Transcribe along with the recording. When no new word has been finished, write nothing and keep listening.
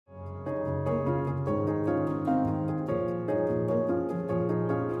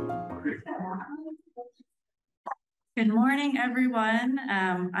Good morning, everyone.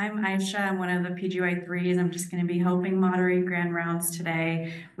 I'm Aisha. I'm one of the PGY3s. I'm just going to be helping moderate grand rounds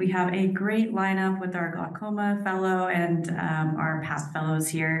today. We have a great lineup with our glaucoma fellow and our past fellows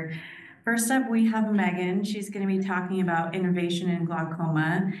here. First up, we have Meghan. She's going to be talking about innovation in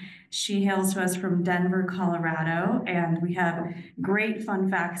glaucoma. She hails to us from Denver, Colorado, and we have great fun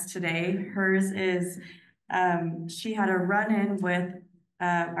facts today. Hers is she had a run-in with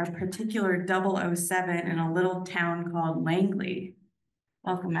our particular 007 in a little town called Langley.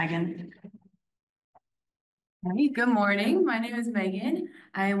 Welcome, Meghan. Hey, good morning. My name is Meghan.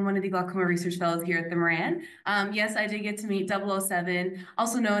 I am one of the glaucoma research fellows here at the Moran. Yes, I did get to meet 007,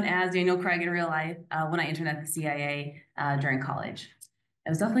 also known as Daniel Craig in real life, when I interned at the CIA during college. It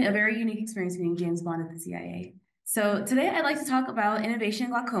was definitely a very unique experience meeting James Bond at the CIA. So today I'd like to talk about innovation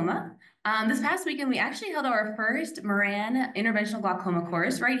in glaucoma. This past weekend, we actually held our first Moran interventional glaucoma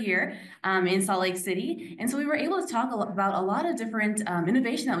course right here in Salt Lake City. And so we were able to talk about a lot of different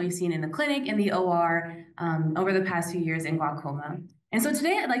innovation that we've seen in the clinic, in the OR, over the past few years in glaucoma. And so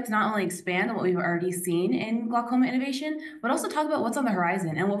today I'd like to not only expand on what we've already seen in glaucoma innovation, but also talk about what's on the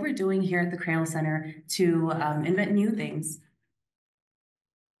horizon and what we're doing here at the Cranial Center to invent new things.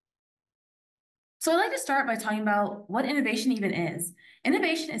 So I'd like to start by talking about what innovation even is.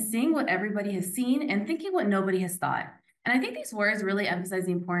 Innovation is seeing what everybody has seen and thinking what nobody has thought. And I think these words really emphasize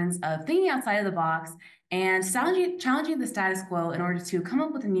the importance of thinking outside of the box and challenging the status quo in order to come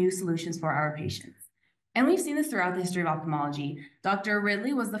up with new solutions for our patients. And we've seen this throughout the history of ophthalmology. Dr.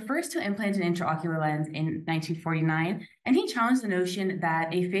 Ridley was the first to implant an intraocular lens in 1949, and he challenged the notion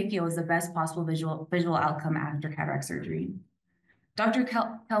that a phaco is the best possible visual outcome after cataract surgery. Dr.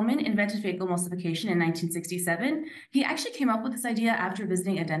 Kelman invented phacoemulsification in 1967. He actually came up with this idea after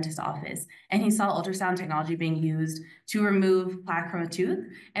visiting a dentist's office, and he saw ultrasound technology being used to remove plaque from a tooth.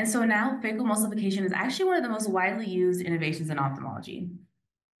 And so now phacoemulsification is actually one of the most widely used innovations in ophthalmology.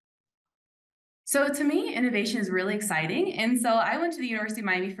 So to me, innovation is really exciting. And so I went to the University of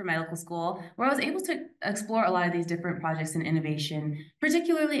Miami for medical school, where I was able to explore a lot of these different projects in innovation,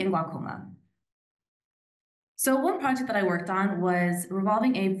 particularly in glaucoma. So one project that I worked on was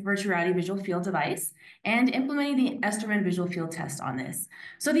revolving a virtual reality visual field device and implementing the Esterman visual field test on this.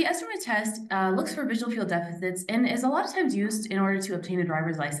 So the Esterman test looks for visual field deficits and is a lot of times used in order to obtain a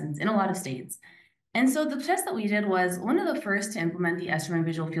driver's license in a lot of states. And so the test that we did was one of the first to implement the Esterman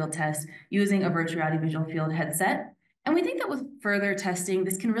visual field test using a virtual reality visual field headset. And we think that with further testing,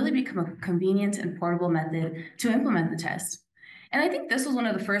 this can really become a convenient and portable method to implement the test. And I think this was one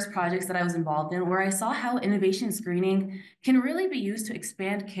of the first projects that I was involved in where I saw how innovation screening can really be used to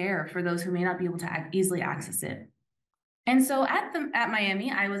expand care for those who may not be able to easily access it. And so at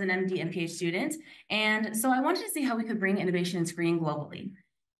Miami, I was an MD and PhD student, and so I wanted to see how we could bring innovation in screening globally.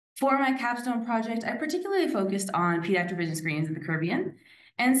 For my capstone project, I particularly focused on pediatric vision screenings in the Caribbean.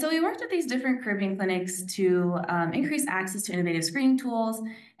 And so we worked with these different Caribbean clinics to increase access to innovative screening tools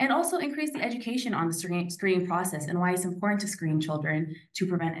and also increase the education on the screening process and why it's important to screen children to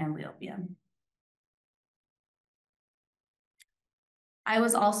prevent amblyopia. I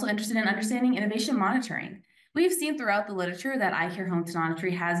was also interested in understanding innovation monitoring. We've seen throughout the literature that eye care home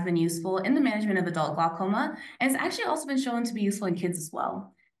tonometry has been useful in the management of adult glaucoma, and it's actually also been shown to be useful in kids as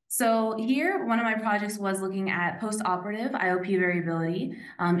well. So here, one of my projects was looking at post-operative IOP variability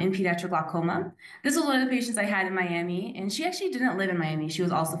in pediatric glaucoma. This was one of the patients I had in Miami, and she actually didn't live in Miami. She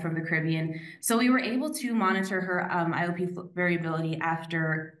was also from the Caribbean. So we were able to monitor her IOP variability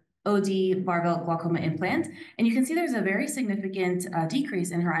after OD barbell glaucoma implant. And you can see there's a very significant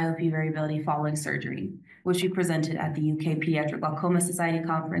decrease in her IOP variability following surgery, which we presented at the UK Pediatric Glaucoma Society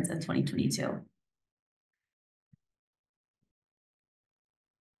Conference in 2022.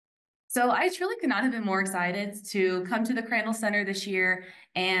 So I truly could not have been more excited to come to the Crandall Center this year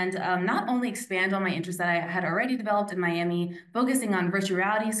and not only expand on my interest that I had already developed in Miami, focusing on virtual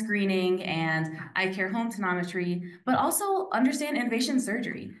reality screening and eye care home tonometry, but also understand innovation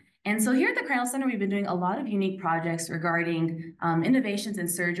surgery. And so here at the Crandall Center, we've been doing a lot of unique projects regarding innovations in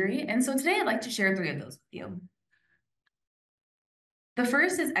surgery. And so today I'd like to share 3 of those with you. The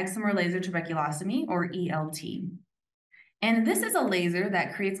first is excimer laser trabeculostomy, or ELT. And this is a laser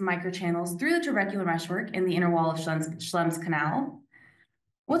that creates microchannels through the trabecular meshwork in the inner wall of Schlemm's canal.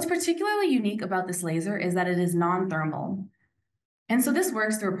 What's particularly unique about this laser is that it is non-thermal. And so this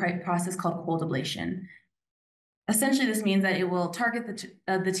works through a process called cold ablation. Essentially, this means that it will target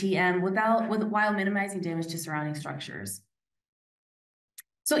the TM while minimizing damage to surrounding structures.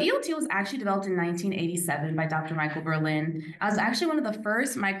 So ELT was actually developed in 1987 by Dr. Michael Berlin as actually one of the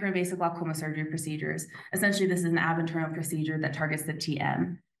first microinvasive glaucoma surgery procedures. Essentially, this is an ab interno procedure that targets the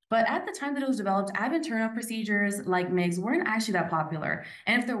TM. But at the time that it was developed, ab interno procedures like MIGS weren't actually that popular.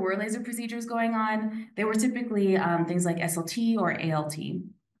 And if there were laser procedures going on, they were typically things like SLT or ALT.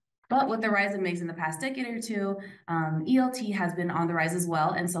 But with the rise of MIGS in the past decade or two, ELT has been on the rise as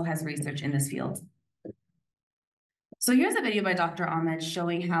well, and so has research in this field. So here's a video by Dr. Ahmed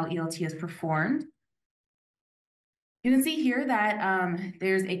showing how ELT is performed. You can see here that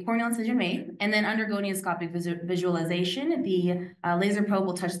there's a corneal incision made, and then under gonioscopic visualization, the laser probe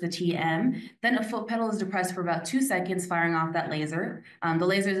will touch the TM. Then a foot pedal is depressed for about 2 seconds, firing off that laser. The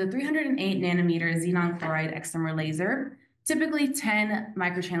laser is a 308 nanometer xenon chloride excimer laser. Typically 10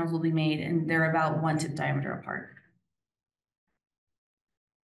 microchannels will be made, and they're about 1 tip diameter apart.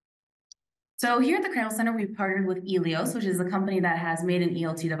 So here at the Cranial Center, we've partnered with Elios, which is a company that has made an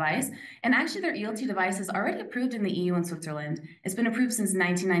ELT device. And actually, their ELT device is already approved in the EU and Switzerland. It's been approved since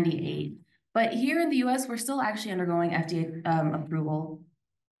 1998. But here in the US, we're still actually undergoing FDA approval.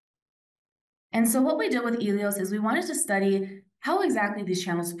 And so what we did with Elios is we wanted to study how exactly these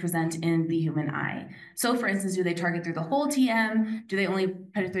channels present in the human eye. So for instance, do they target through the whole TM? Do they only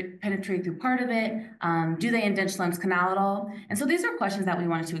penetrate through part of it? Do they indent Schlemm's canal at all? And so these are questions that we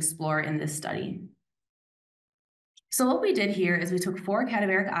wanted to explore in this study. So what we did here is we took 4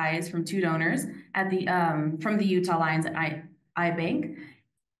 cadaveric eyes from 2 donors at the from the Utah Lions Eye Bank.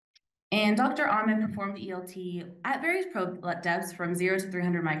 And Dr. Ahmed performed ELT at various probe depths from 0 to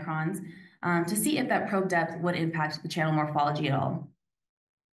 300 microns to see if that probe depth would impact the channel morphology at all.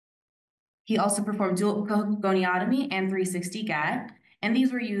 He also performed dual goniotomy and 360 GAT, and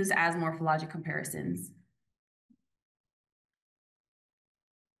these were used as morphologic comparisons.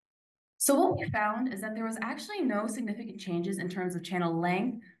 So what we found is that there was actually no significant changes in terms of channel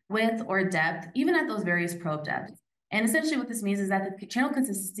length, width, or depth, even at those various probe depths. And essentially what this means is that the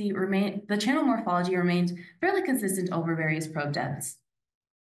channel morphology remained fairly consistent over various probe depths.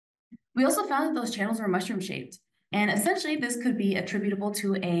 We also found that those channels were mushroom-shaped, and essentially this could be attributable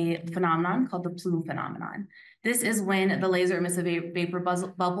to a phenomenon called the plume phenomenon. This is when the laser emits a vapor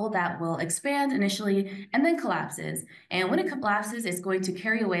bubble that will expand initially and then collapses. And when it collapses, it's going to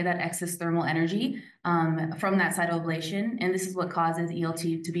carry away that excess thermal energy from that site of ablation, and this is what causes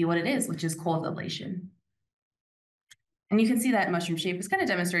ELT to be what it is, which is cold ablation. And you can see that mushroom shape is kind of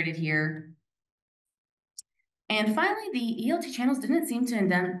demonstrated here. And finally, the ELT channels didn't seem to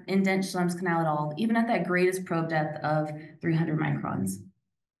indent Schlemm's canal at all, even at that greatest probe depth of 300 microns.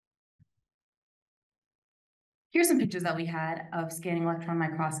 Here's some pictures that we had of scanning electron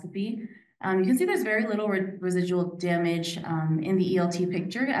microscopy. You can see there's very little residual damage in the ELT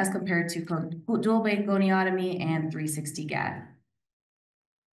picture as compared to dual goniotomy and 360 GAT.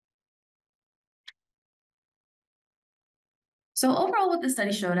 So overall, what the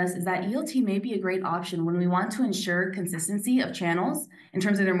study showed us is that ELT may be a great option when we want to ensure consistency of channels in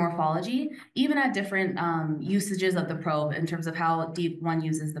terms of their morphology, even at different usages of the probe in terms of how deep one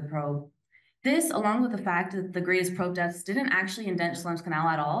uses the probe. This, along with the fact that the greatest probe depths didn't actually indent Schlemm's canal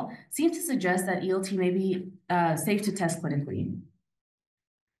at all, seemed to suggest that ELT may be safe to test clinically.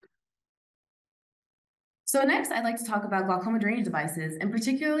 So next, I'd like to talk about glaucoma drainage devices, and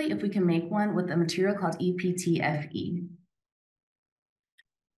particularly if we can make one with a material called EPTFE.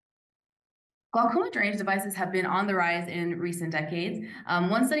 Glaucoma drainage devices have been on the rise in recent decades.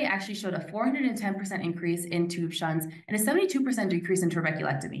 One study actually showed a 410% increase in tube shunts and a 72% decrease in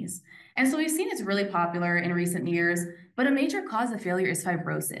trabeculectomies. And so we've seen it's really popular in recent years, but a major cause of failure is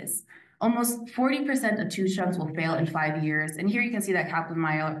fibrosis. Almost 40% of tube shunts will fail in 5 years. And here you can see that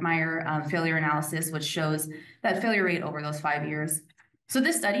Kaplan-Meier failure analysis, which shows that failure rate over those 5 years. So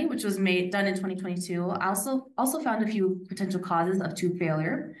this study, which was done in 2022, also found a few potential causes of tube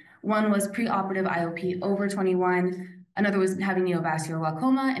failure. One was preoperative IOP over 21, another was having neovascular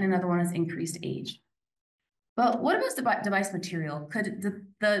glaucoma, and another one is increased age. But what about device material? Could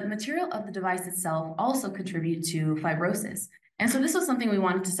the material of the device itself also contribute to fibrosis? And so this was something we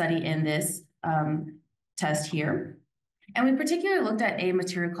wanted to study in this test here. And we particularly looked at a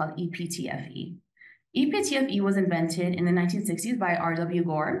material called EPTFE. EPTFE was invented in the 1960s by R.W.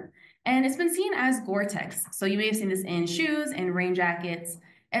 Gore, and it's been seen as Gore-Tex. So you may have seen this in shoes and rain jackets.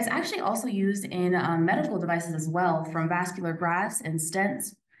 It's actually also used in medical devices as well, from vascular grafts and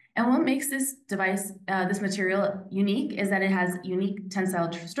stents. And what makes this device, this material unique is that it has unique tensile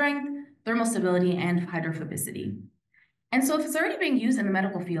strength, thermal stability, and hydrophobicity. And so if it's already being used in the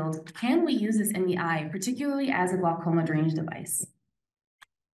medical field, can we use this in the eye, particularly as a glaucoma drainage device?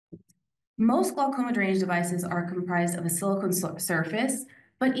 Most glaucoma drainage devices are comprised of a silicone surface,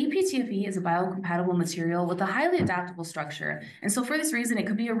 but EPTFE is a biocompatible material with a highly adaptable structure. And so for this reason, it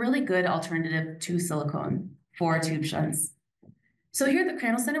could be a really good alternative to silicone for tube shunts. So here at the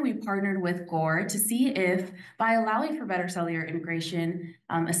Crandall Center, we partnered with Gore to see if, by allowing for better cellular integration,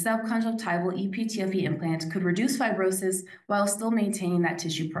 a subconjunctival ePTFE implant could reduce fibrosis while still maintaining that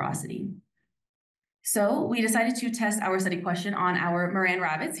tissue porosity. So we decided to test our study question on our Moran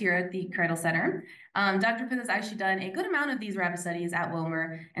rabbits here at the Crandall Center. Dr. Pitt has actually done a good amount of these rabbit studies at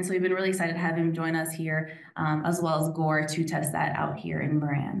Wilmer, and so we've been really excited to have him join us here, as well as Gore, to test that out here in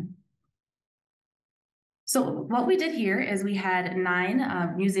Moran. So what we did here is we had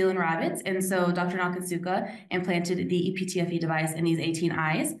 9 New Zealand rabbits, and so Dr. Nakansuka implanted the ePTFE device in these 18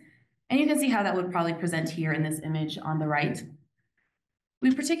 eyes, and you can see how that would probably present here in this image on the right.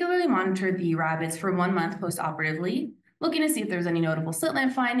 We particularly monitored the rabbits for 1 month post-operatively, looking to see if there's any notable slit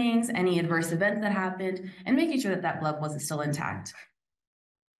lamp findings, any adverse events that happened, and making sure that that blood was still intact.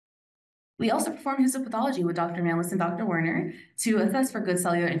 We also performed histopathology with Dr. Malis and Dr. Werner to assess for good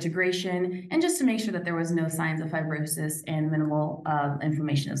cellular integration and just to make sure that there was no signs of fibrosis and minimal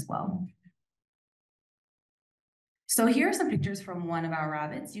inflammation as well. So here are some pictures from one of our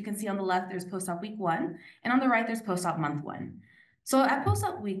rabbits. You can see on the left there's post-op week 1, and on the right there's post-op month 1. So at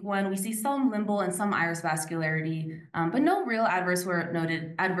post-op week 1, we see some limbal and some iris vascularity, but no real adverse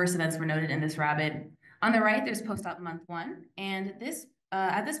events were noted in this rabbit. On the right, there's post-op month 1, and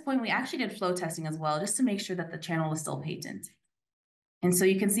at this point, we actually did flow testing as well, just to make sure that the channel was still patent. And so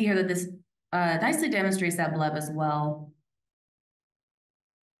you can see here that this nicely demonstrates that bleb as well.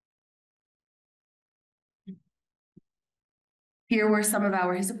 Here were some of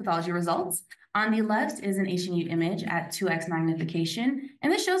our histopathology results. On the left is an HNU image at 2x magnification,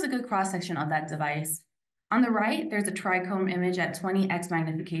 and this shows a good cross-section of that device. On the right, there's a trichome image at 20x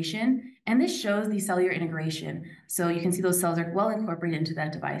magnification, and this shows the cellular integration. So you can see those cells are well incorporated into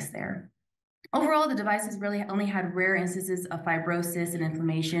that device there. Overall, the devices really only had rare instances of fibrosis and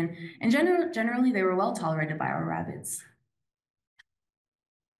inflammation, and generally they were well tolerated by our rabbits.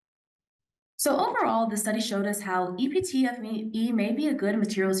 So overall, the study showed us how ePTFE may be a good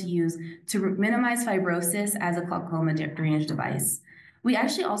material to use to minimize fibrosis as a glaucoma drainage device. We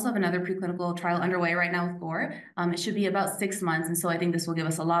actually also have another preclinical trial underway right now with Gore. It should be about 6 months, and so I think this will give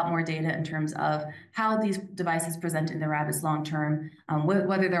us a lot more data in terms of how these devices present in the rabbits long-term,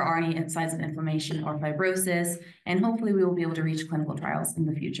 whether there are any signs of inflammation or fibrosis, and hopefully we will be able to reach clinical trials in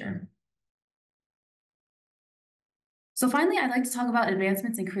the future. So finally, I'd like to talk about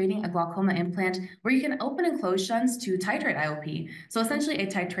advancements in creating a glaucoma implant where you can open and close shunts to titrate IOP, so essentially a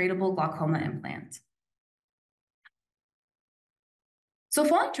titratable glaucoma implant. So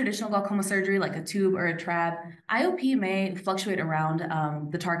following traditional glaucoma surgery like a tube or a trab, IOP may fluctuate around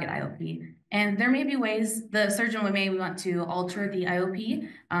the target IOP. And there may be ways the surgeon may want to alter the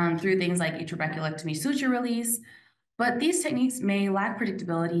IOP through things like a trabeculectomy suture release, but these techniques may lack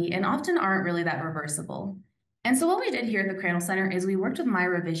predictability and often aren't really that reversible. And so what we did here at the Crandall Center is we worked with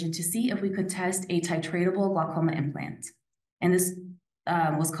Myra Vision to see if we could test a titratable glaucoma implant. And this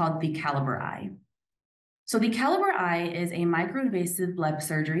was called the Caliber Eye. So the Caliber Eye is a microinvasive bleb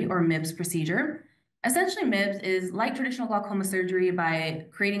surgery, or MIBS procedure. Essentially, MIBS is like traditional glaucoma surgery by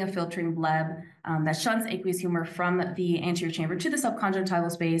creating a filtering bleb that shunts aqueous humor from the anterior chamber to the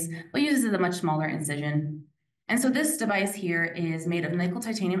subconjunctival space, but uses a much smaller incision. And so this device here is made of nickel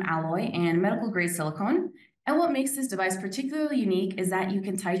titanium alloy and medical grade silicone. And what makes this device particularly unique is that you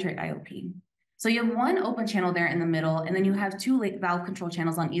can titrate IOP. So you have one open channel there in the middle, and then you have 2 valve control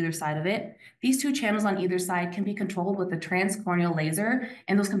channels on either side of it. These 2 channels on either side can be controlled with a transcorneal laser,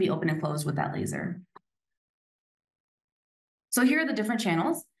 and those can be open and closed with that laser. So here are the different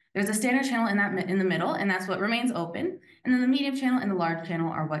channels. There's a standard channel in the middle, and that's what remains open. And then the medium channel and the large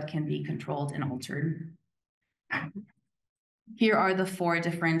channel are what can be controlled and altered. Here are the 4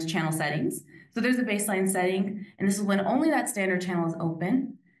 different channel settings. So there's a baseline setting, and this is when only that standard channel is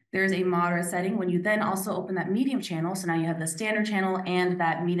open. There's a moderate setting when you then also open that medium channel. So now you have the standard channel and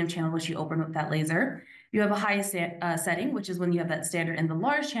that medium channel, which you open with that laser. You have a high setting, which is when you have that standard and the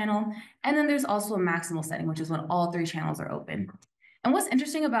large channel. And then there's also a maximal setting, which is when all 3 channels are open. And what's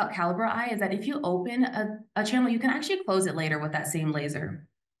interesting about Caliber Eye is that if you open a channel, you can actually close it later with that same laser.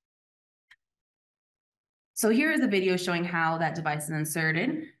 So here is a video showing how that device is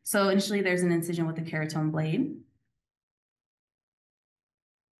inserted. So initially there's an incision with the keratome blade.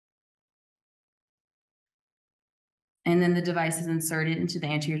 And then the device is inserted into the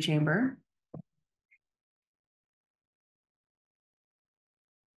anterior chamber.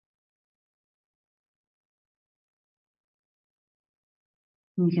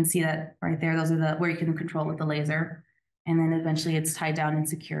 And you can see that right there. Those are where you can control with the laser. And then eventually it's tied down and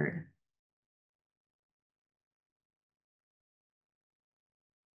secured.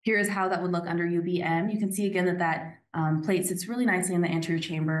 Here's how that would look under UVM. You can see again that plate sits really nicely in the anterior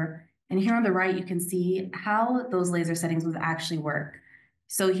chamber. And here on the right, you can see how those laser settings would actually work.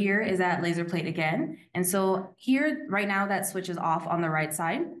 So here is that laser plate again. And so here, right now, that switch is off on the right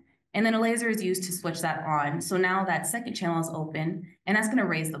side. And then a laser is used to switch that on. So now that second channel is open, and that's gonna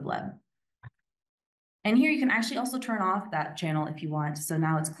raise the blood. And here you can actually also turn off that channel if you want. So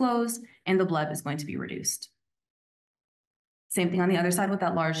now it's closed and the blood is going to be reduced. Same thing on the other side with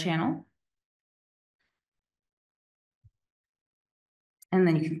that large channel. And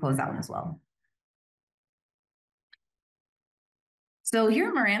then you can close that one as well. So here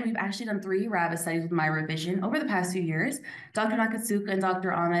at Moran, we've actually done 3 rabbit studies with Myra Vision over the past few years. Dr. Nakatsuka and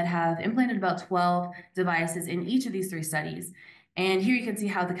Dr. Ahmed have implanted about 12 devices in each of these 3 studies. And here you can see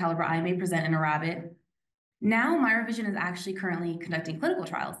how the caliber eye may present in a rabbit. Now, Myra Vision is actually currently conducting clinical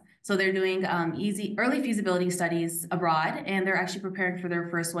trials. So they're doing early feasibility studies abroad, and they're actually preparing for their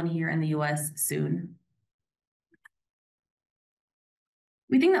first one here in the US soon.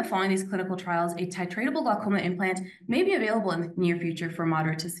 We think that following these clinical trials, a titratable glaucoma implant may be available in the near future for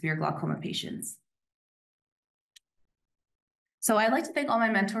moderate to severe glaucoma patients. So I'd like to thank all my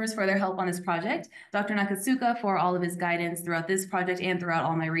mentors for their help on this project, Dr. Nakatsuka for all of his guidance throughout this project and throughout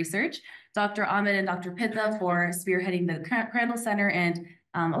all my research, Dr. Ahmed and Dr. Pitta for spearheading the Crandall Center and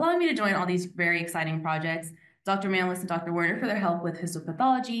allowing me to join all these very exciting projects, Dr. Manlis and Dr. Werner for their help with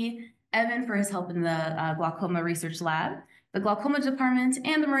histopathology, Evan for his help in the glaucoma research lab, the glaucoma department,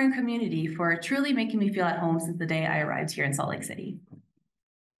 and the Marin community for truly making me feel at home since the day I arrived here in Salt Lake City.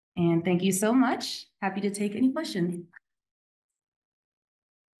 And thank you so much. Happy to take any questions.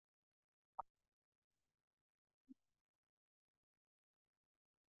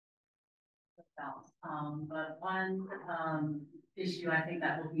 But one issue I think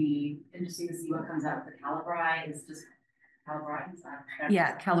that will be interesting to see what comes out of the caliber eye is just caliber eye.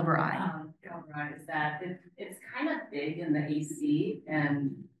 Yeah, caliber eye. Caliber eye is that it's kind of big in the AC,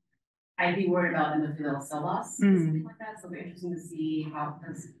 and I'd be worried about endothelial cell loss, something like that. So it'll be interesting to see how,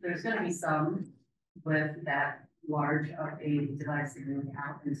 because there's going to be some with that large of a device that going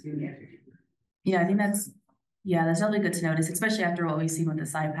out into the energy. Yeah, I think that's definitely good to notice, especially after what we've seen with the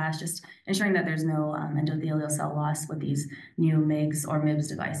side pass, just ensuring that there's no endothelial cell loss with these new MIGS or MIBS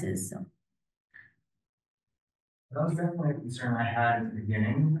devices. So that was definitely a concern I had at the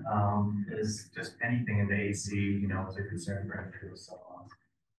beginning, is just anything in the AC, was a concern for endothelial cell loss.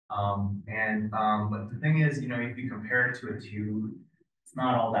 But the thing is, if you compare it to a tube, it's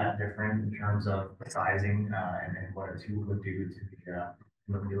not all that different in terms of the sizing and what a tube would do to the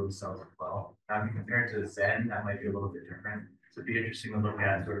endothelial cells as well. Now, if you compare it to the Zen, that might be a little bit different. So it'd be interesting to look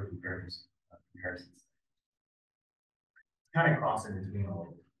at sort of comparisons. Kind of crossing between all of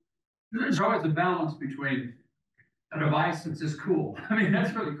them. There's always a balance between a device that's just cool. I mean,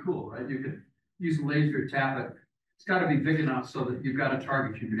 that's really cool, right? You could use a laser to tap it. It's got to be big enough so that you've got a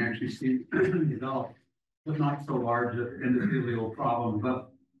target you can actually see develop, but not so large an endothelial problem.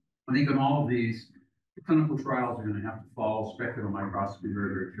 But I think in all of these, the clinical trials are going to have to follow specular microscopy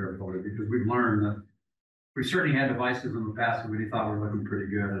very, very carefully, because we've learned that we certainly had devices in the past that we thought were looking pretty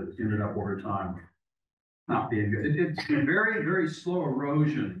good, and it ended up over time not being good. It's very, very slow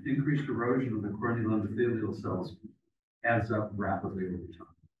erosion, increased erosion of the corneal endothelial cells adds up rapidly over time.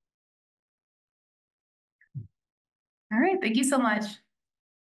 all right, thank you so much.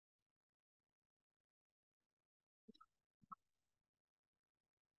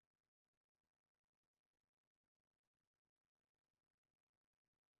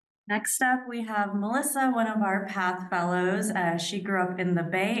 Next up, we have Melissa, one of our PATH fellows. She grew up in the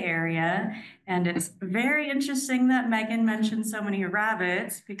Bay Area, and it's very interesting that Meghan mentioned so many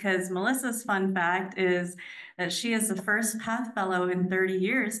rabbits, because Melissa's fun fact is that she is the first PATH fellow in 30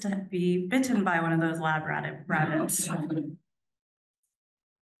 years to be bitten by one of those lab rabbits.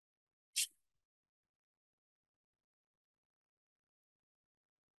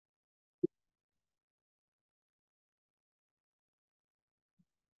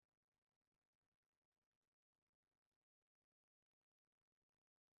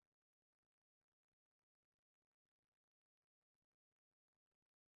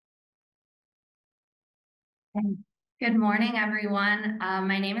 Good morning, everyone.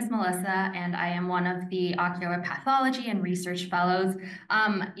 My name is Melissa, and I am one of the ocular pathology and research fellows.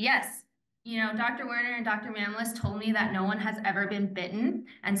 Yes, Dr. Werner and Dr. Mamlis told me that no one has ever been bitten,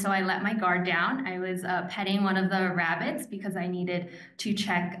 and so I let my guard down. I was petting one of the rabbits because I needed to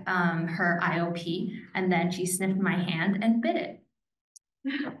check her IOP, and then she sniffed my hand and bit it.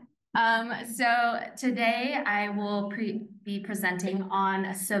 So today I will be presenting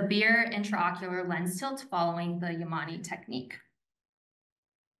on severe intraocular lens tilt following the Yamane technique.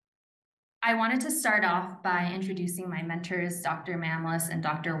 I wanted to start off by introducing my mentors, Dr. Mamlis and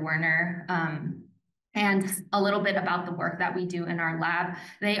Dr. Werner, and a little bit about the work that we do in our lab.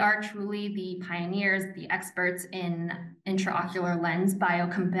 They are truly the pioneers, the experts in intraocular lens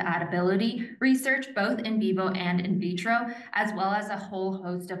biocompatibility research, both in vivo and in vitro, as well as a whole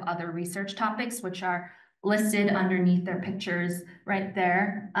host of other research topics, which are listed underneath their pictures right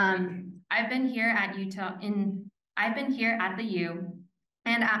there. I've been here at the U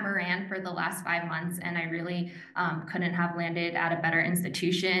and at Moran for the last 5 months, and I really couldn't have landed at a better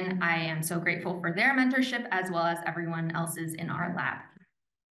institution. I am so grateful for their mentorship as well as everyone else's in our lab.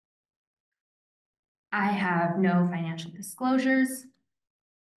 I have no financial disclosures.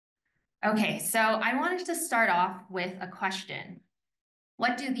 Okay, so I wanted to start off with a question.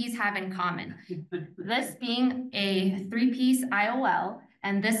 What do these have in common? This being a 3-piece IOL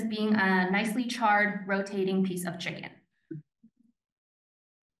and this being a nicely charred rotating piece of chicken.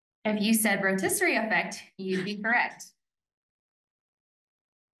 If you said rotisserie effect, you'd be correct.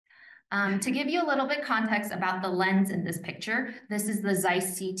 To give you a little bit context about the lens in this picture, this is the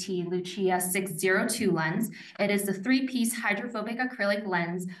Zeiss CT Lucia 602 lens. It is the 3-piece hydrophobic acrylic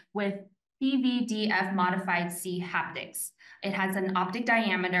lens with PVDF modified C haptics. It has an optic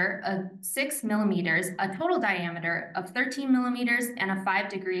diameter of 6 millimeters, a total diameter of 13 millimeters, and a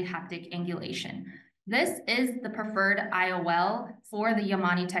 5-degree haptic angulation. This is the preferred IOL for the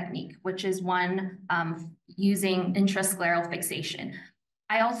Yamane technique, which is one using intrascleral fixation.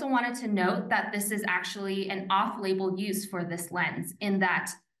 I also wanted to note that this is actually an off-label use for this lens, in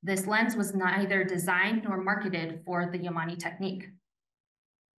that this lens was neither designed nor marketed for the Yamane technique.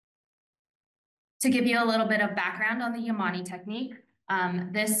 To give you a little bit of background on the Yamane technique,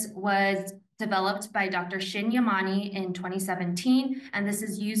 this was developed by Dr. Shin Yamane in 2017, and this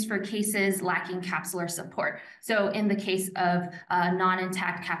is used for cases lacking capsular support. So in the case of a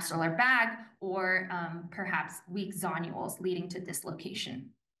non-intact capsular bag or perhaps weak zonules leading to dislocation.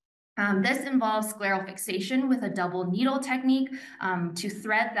 This involves scleral fixation with a double needle technique to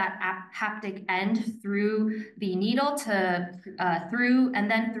thread that haptic end through the needle and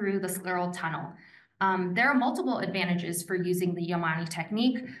then through the scleral tunnel. There are multiple advantages for using the Yamane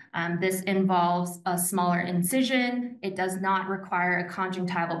technique. This involves a smaller incision, it does not require a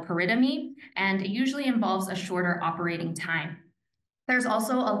conjunctival peritomy, and it usually involves a shorter operating time. There's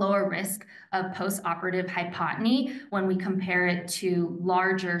also a lower risk of post-operative hypotony when we compare it to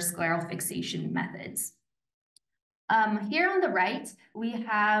larger scleral fixation methods. Here on the right, we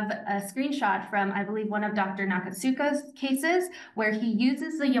have a screenshot from, I believe, one of Dr. Nakatsuka's cases, where he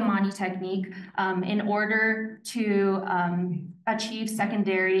uses the Yamane technique in order to achieve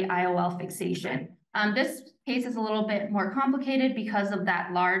secondary IOL fixation. This case is a little bit more complicated because of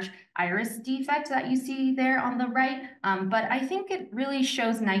that large iris defect that you see there on the right, but I think it really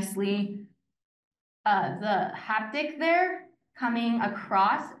shows nicely the haptic there coming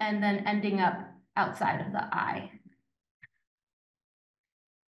across and then ending up outside of the eye.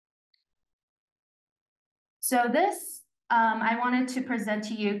 So this, I wanted to present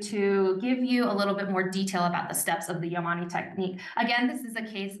to you to give you a little bit more detail about the steps of the Yamane technique. Again, this is a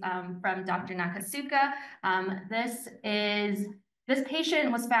case from Dr. Nakatsuka. This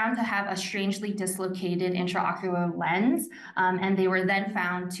patient was found to have a strangely dislocated intraocular lens, and they were then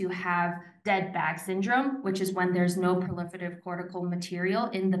found to have dead bag syndrome, which is when there's no proliferative cortical material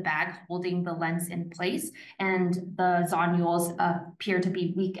in the bag holding the lens in place, and the zonules appear to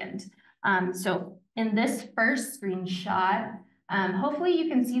be weakened. So in this first screenshot, hopefully you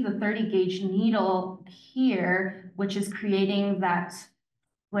can see the 30-gauge needle here, which is creating that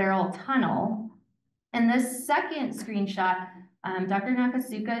scleral tunnel. In this second screenshot, Dr.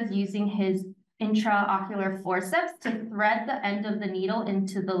 Nakatsuka is using his intraocular forceps to thread the end of the needle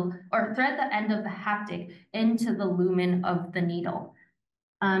thread the end of the haptic into the lumen of the needle.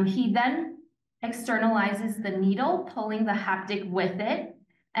 He then externalizes the needle, pulling the haptic with it.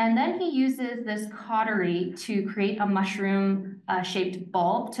 And then he uses this cautery to create a mushroom-shaped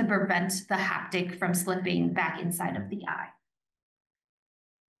bulb to prevent the haptic from slipping back inside of the eye.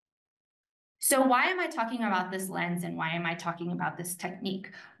 So why am I talking about this lens and why am I talking about this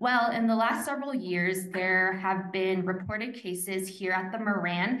technique? Well, in the last several years, there have been reported cases here at the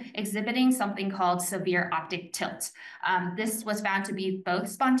Moran exhibiting something called severe optic tilt. This was found to be both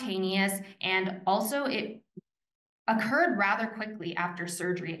spontaneous and also it occurred rather quickly after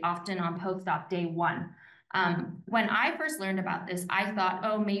surgery, often on post-op day 1. When I first learned about this, I thought,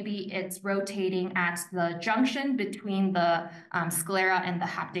 oh, maybe it's rotating at the junction between the sclera and the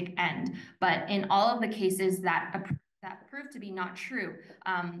haptic end. But in all of the cases that proved to be not true,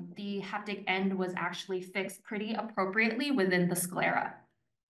 the haptic end was actually fixed pretty appropriately within the sclera.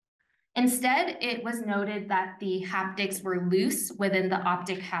 Instead, it was noted that the haptics were loose within the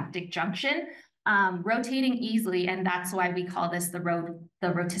optic-haptic junction, rotating easily, and that's why we call this the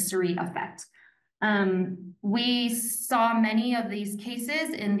rotisserie effect. We saw many of these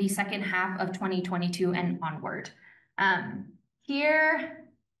cases in the second half of 2022 and onward. Here,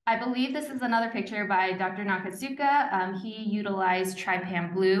 I believe this is another picture by Dr. Nakatsuka. He utilized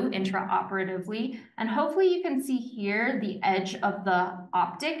trypan blue intraoperatively, and hopefully you can see here the edge of the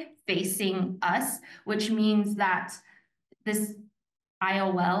optic facing us, which means that this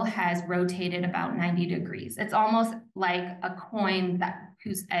IOL has rotated about 90 degrees. It's almost like a coin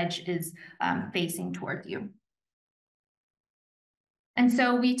whose edge is facing toward you. And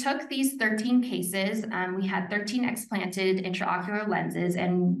so we took these 13 cases, we had 13 explanted intraocular lenses,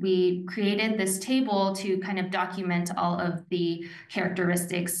 and we created this table to kind of document all of the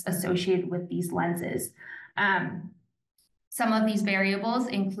characteristics associated with these lenses. Some of these variables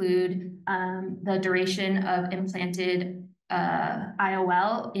include the duration of implanted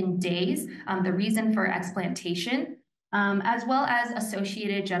IOL in days, the reason for explantation, as well as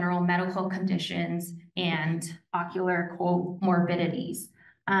associated general medical conditions and ocular comorbidities.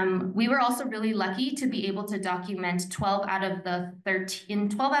 We were also really lucky to be able to document 12 out of the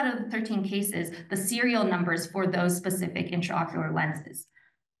 13 cases, the serial numbers for those specific intraocular lenses.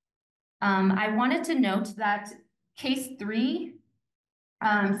 I wanted to note that case 3,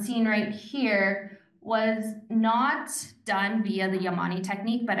 seen right here, was not done via the Yamane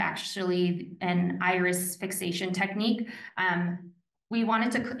technique, but actually an iris fixation technique. We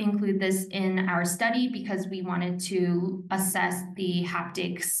wanted to include this in our study because we wanted to assess the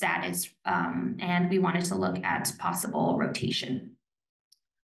haptic status, and we wanted to look at possible rotation.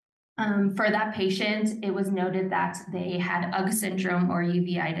 For that patient, it was noted that they had UGG syndrome or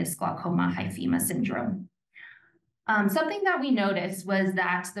uveitis glaucoma hyphema syndrome. Something that we noticed was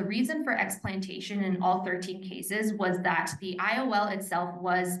that the reason for explantation in all 13 cases was that the IOL itself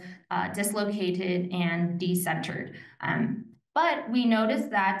was dislocated and decentered. But we noticed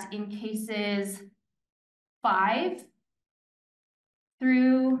that in cases 5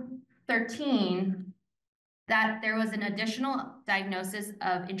 through 13, that there was an additional diagnosis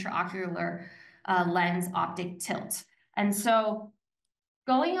of intraocular lens optic tilt. And so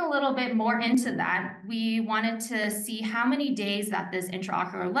going a little bit more into that, we wanted to see how many days that this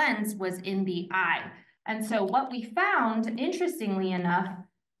intraocular lens was in the eye. And so what we found, interestingly enough,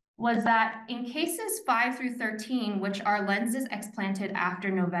 was that in cases 5 through 13, which are lenses explanted after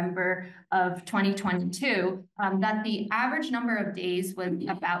November of 2022, that the average number of days was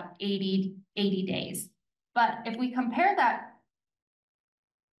about 80 days. But if we compare that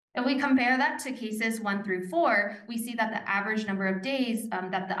to cases 1 through 4, we see that the average number of days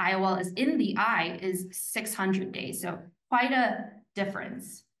that the IOL is in the eye is 600 days, so quite a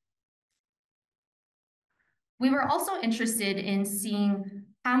difference. We were also interested in seeing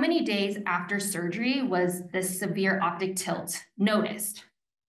how many days after surgery was this severe optic tilt noticed.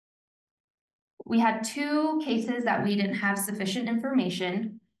 We had 2 cases that we didn't have sufficient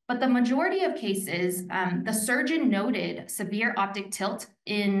information, but the majority of cases, the surgeon noted severe optic tilt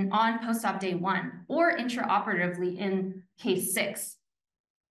on post-op day 1 or intraoperatively in case 6.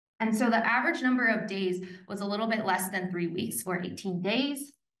 And so the average number of days was a little bit less than 3 weeks, or 18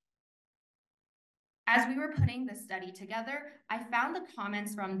 days. As we were putting this study together, I found the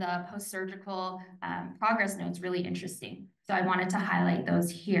comments from the post-surgical progress notes really interesting. So I wanted to highlight those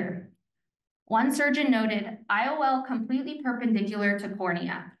here. One surgeon noted, IOL completely perpendicular to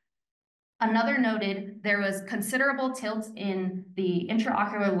cornea. Another noted there was considerable tilt in the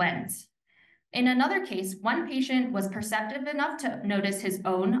intraocular lens. In another case, one patient was perceptive enough to notice his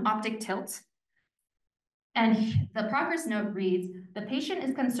own optic tilt. And the progress note reads, the patient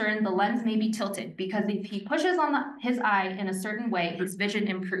is concerned the lens may be tilted because if he pushes on his eye in a certain way, his vision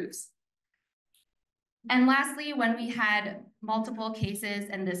improves. And lastly, when we had multiple cases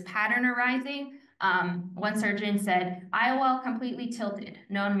and this pattern arising, one surgeon said, IOL completely tilted,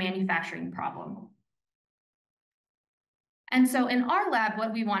 known manufacturing problem. And so in our lab,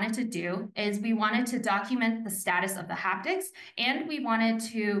 what we wanted to do is we wanted to document the status of the haptics, and we wanted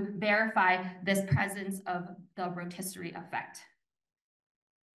to verify this presence of the rotisserie effect.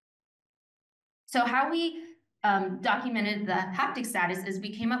 So how we documented the haptic status is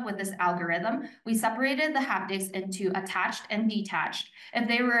we came up with this algorithm. We separated the haptics into attached and detached. If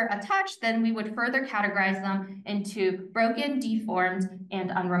they were attached, then we would further categorize them into broken, deformed,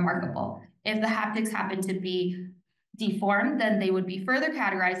 and unremarkable. If the haptics happen to be deformed, then they would be further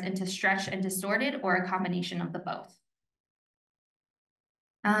categorized into stretched and distorted, or a combination of the both.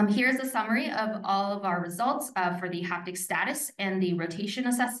 Here's a summary of all of our results for the haptic status and the rotation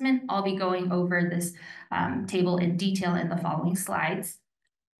assessment. I'll be going over this table in detail in the following slides.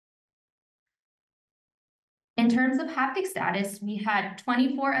 In terms of haptic status, we had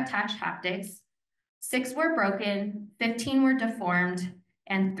 24 attached haptics, 6 were broken, 15 were deformed,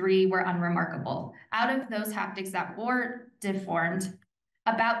 and 3 were unremarkable. Out of those haptics that were deformed,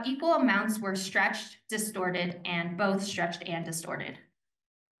 about equal amounts were stretched, distorted, and both stretched and distorted.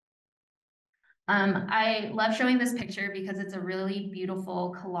 I love showing this picture because it's a really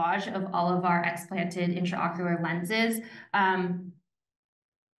beautiful collage of all of our explanted intraocular lenses.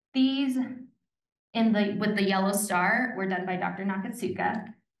 These with the yellow star were done by Dr.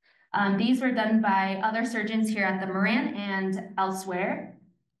 Nakatsuka. These were done by other surgeons here at the Moran and elsewhere.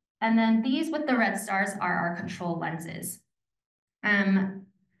 And then these with the red stars are our control lenses. Again,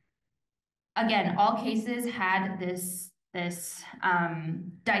 all cases had this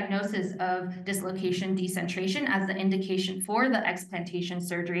diagnosis of dislocation decentration as the indication for the explantation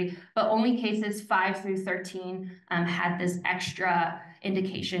surgery, but only cases 5 through 13 had this extra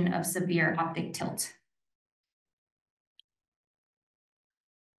indication of severe optic tilt.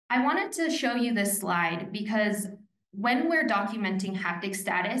 I wanted to show you this slide because when we're documenting haptic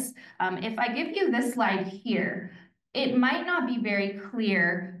status, if I give you this slide here, it might not be very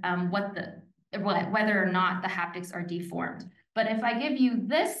clear whether or not the haptics are deformed. But if I give you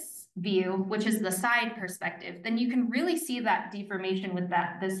this view, which is the side perspective, then you can really see that deformation with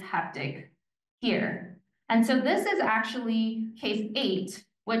this haptic here. And so this is actually case 8,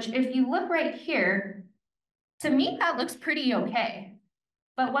 which if you look right here, to me, that looks pretty okay.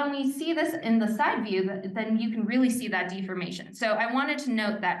 But when we see this in the side view, then you can really see that deformation. So I wanted to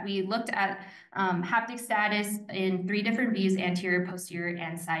note that we looked at haptic status in 3 different views, anterior, posterior,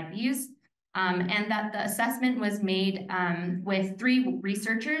 and side views. And that the assessment was made with 3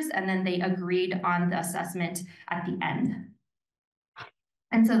 researchers, and then they agreed on the assessment at the end.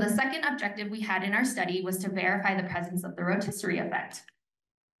 And so the second objective we had in our study was to verify the presence of the rotisserie effect.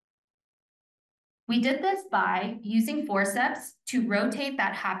 We did this by using forceps to rotate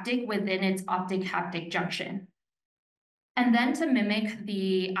that haptic within its optic-haptic junction. And then to mimic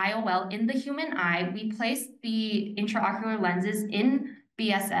the IOL in the human eye, we placed the intraocular lenses in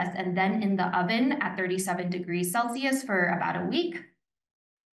BSS and then in the oven at 37 degrees Celsius for about a week.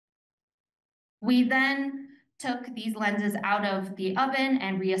 We then took these lenses out of the oven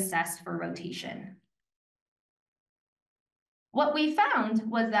and reassessed for rotation. What we found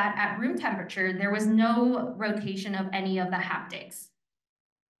was that at room temperature, there was no rotation of any of the haptics.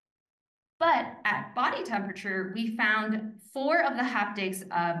 But at body temperature, we found 4 of the haptics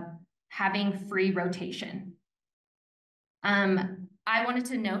having free rotation. I wanted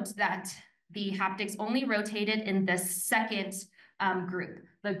to note that the haptics only rotated in this second group,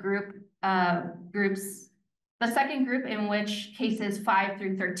 the second group in which cases 5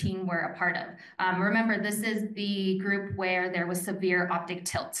 through 13 were a part of. Remember, this is the group where there was severe optic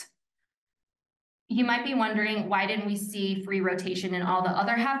tilt. You might be wondering, why didn't we see free rotation in all the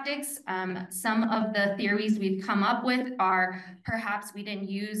other haptics? Some of the theories we've come up with are perhaps we didn't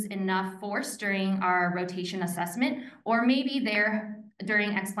use enough force during our rotation assessment, or maybe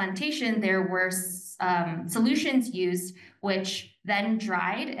during explantation, there were solutions used which then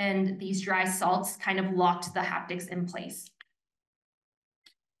dried, and these dry salts kind of locked the haptics in place.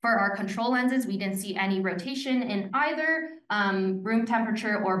 For our control lenses, we didn't see any rotation in either room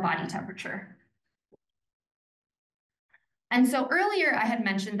temperature or body temperature. And so earlier I had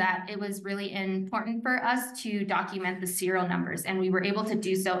mentioned that it was really important for us to document the serial numbers, and we were able to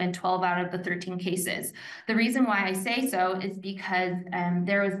do so in 12 out of the 13 cases. The reason why I say so is because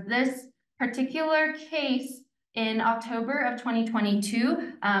there was this particular case in October of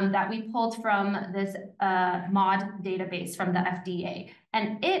 2022 that we pulled from this MOD database from the FDA,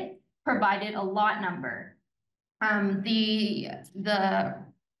 and it provided a lot number.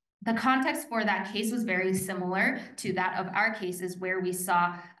 The context for that case was very similar to that of our cases, where we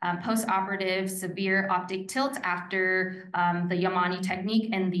saw post-operative severe optic tilt after the Yamane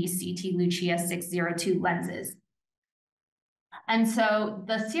technique and the CT Lucia 602 lenses. And so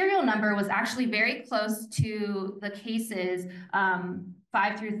the serial number was actually very close to the cases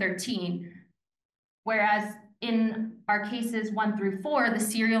 5 through 13, whereas in our cases 1 through 4, the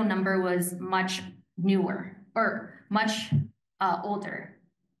serial number was much newer or much older.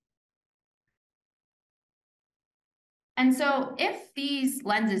 And so if these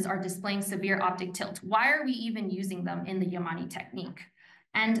lenses are displaying severe optic tilt, why are we even using them in the Yamane technique?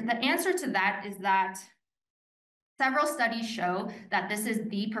 And the answer to that is that several studies show that this is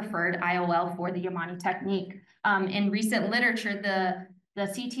the preferred IOL for the Yamane technique. In recent literature, The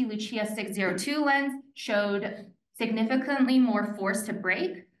CT Lucia 602 lens showed significantly more force to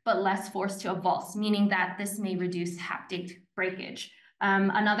break, but less force to avulse, meaning that this may reduce haptic breakage.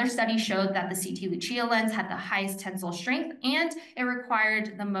 Another study showed that the CT Lucia lens had the highest tensile strength, and it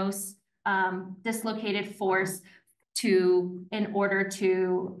required the most dislocated force in order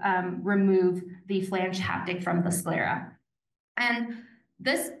to remove the flange haptic from the sclera. And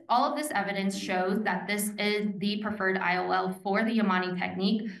all of this evidence shows that this is the preferred IOL for the Yamane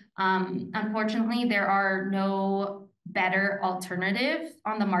technique. Unfortunately, there are no better alternatives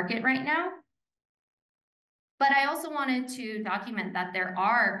on the market right now. But I also wanted to document that there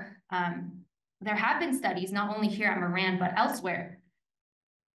have been studies, not only here at Moran, but elsewhere,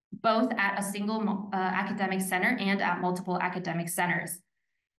 both at a single academic center and at multiple academic centers.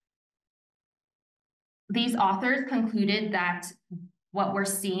 These authors concluded that what we're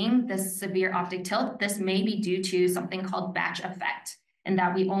seeing, this severe optic tilt, this may be due to something called batch effect, and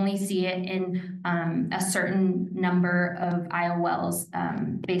that we only see it in a certain number of IOLs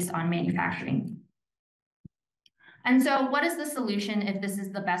based on manufacturing. And so what is the solution if this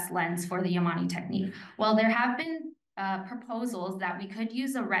is the best lens for the Yamane technique? Well, there have been proposals that we could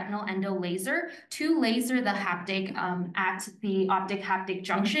use a retinal endo laser to laser the haptic at the optic haptic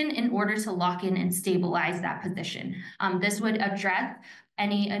junction in order to lock in and stabilize that position. This would address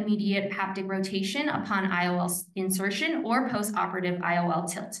any immediate haptic rotation upon IOL insertion or post-operative IOL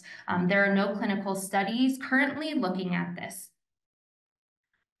tilt. There are no clinical studies currently looking at this.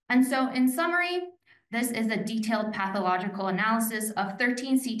 And so in summary, this is a detailed pathological analysis of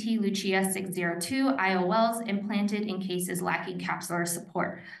 13 CT Lucia 602 IOLs implanted in cases lacking capsular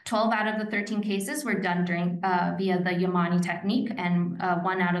support. 12 out of the 13 cases were done via the Yamane technique, and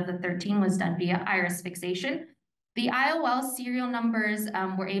 1 out of the 13 was done via iris fixation. The IOL serial numbers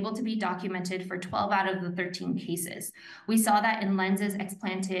were able to be documented for 12 out of the 13 cases. We saw that in lenses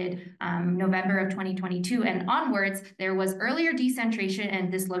explanted November of 2022 and onwards, there was earlier decentration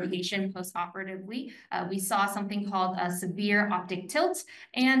and dislocation post-operatively. We saw something called a severe optic tilt,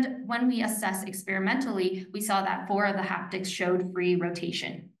 and when we assessed experimentally, we saw that 4 of the haptics showed free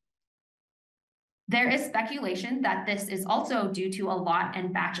rotation. There is speculation that this is also due to a lot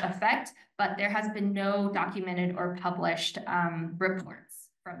and batch effect, but there has been no documented or published reports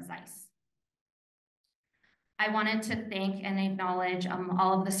from Zeiss. I wanted to thank and acknowledge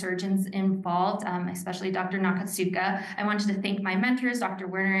all of the surgeons involved, especially Dr. Nakatsuka. I wanted to thank my mentors, Dr.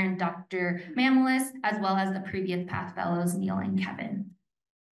 Werner and Dr. Mamelis, as well as the previous Path Fellows, Neil and Kevin.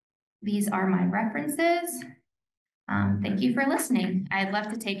 These are my references. Thank you for listening. I'd love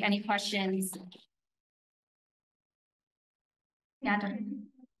to take any questions. Yeah, Dr.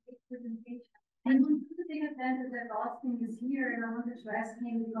 And one of the big advantages that Austin is here, and I wanted to ask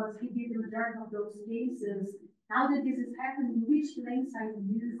him because he did the majority of those cases. Now that this is happening, which lens are you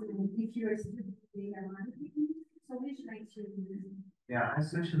using if you're still doing Yamane? So which lens are you using? Yeah, I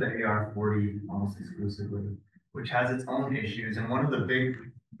switched to the AR40 almost exclusively, which has its own issues. And one of the big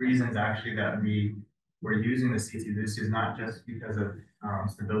reasons actually that we were using the CT Lucia is not just because of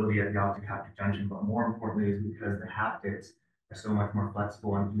stability at the optic haptic junction, but more importantly is because the haptics are so much more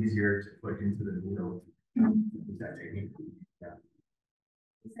flexible and easier to put into the needle. With that technique. Yeah.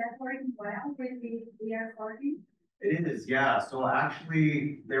 Is that working well with the AR40? It is, yeah. So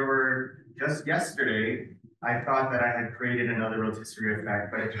actually, there were just yesterday, I thought that I had created another rotisserie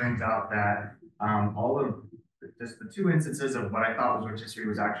effect, but it turns out that all of just the 2 instances of what I thought was rotisserie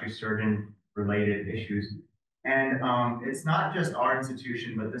was actually surgeon-related issues. And it's not just our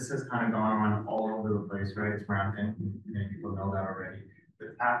institution, but this has kind of gone on all over the place, right? It's rampant. Many people know that already.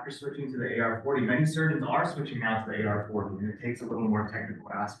 But after switching to the AR40, many surgeons are switching now to the AR40, and it takes a little more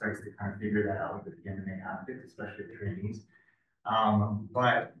technical aspects to kind of figure that out with the MMA haptics, especially the trainees.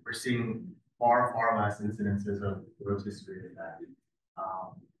 But we're seeing far, far less incidences of rotisserie effect.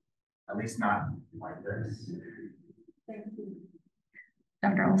 At least not like this. Thank you.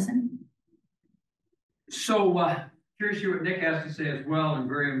 Dr. Olson. So curious to hear what Nick has to say as well, and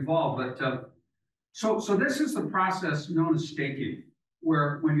very involved. But so this is the process known as staking,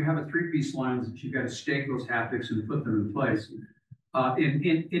 where when you have a 3-piece lens, you've got to stake those haptics and put them in place.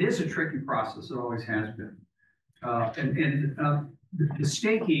 It is a tricky process. It always has been. The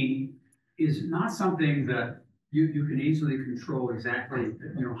staking is not something that you can easily control exactly,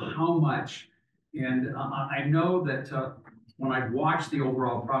 how much. And I know that when I watched the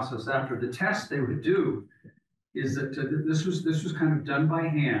overall process after the test they would do, is that this was kind of done by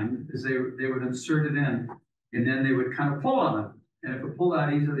hand, is they would insert it in, and then they would kind of pull on it. And if it pulled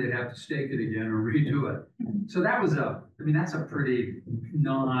out easily, they'd have to stake it again or redo it. So that was that's a pretty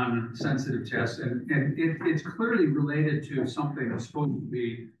non-sensitive test. And it's clearly related to something that's supposed to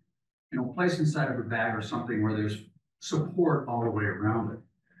be, placed inside of a bag or something where there's support all the way around it.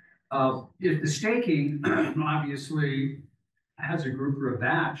 If the staking obviously has a group or a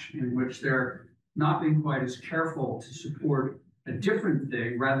batch in which they're not being quite as careful to support a different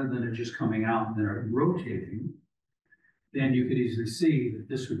thing rather than it just coming out and then rotating, then you could easily see that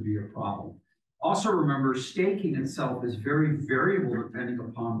this would be a problem. Also remember, staking itself is very variable depending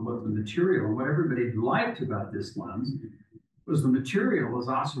upon what the material, and what everybody liked about this lens was the material, as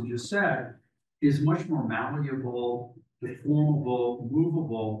Asim just said, is much more malleable, deformable,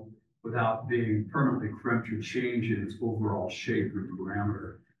 movable, without being permanently crimped or changed in its overall shape or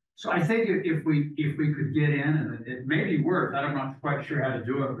parameter. So I think if we could get in, and it may be worth, I'm not quite sure how to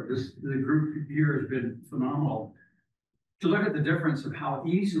do it, but the group here has been phenomenal, to look at the difference of how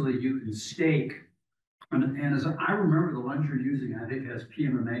easily you can stake. And as I remember, the lens you're using, I think has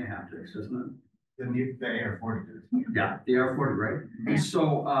PMMA haptics, doesn't it? The AR40 does. Yeah, the AR40, right? Yeah. And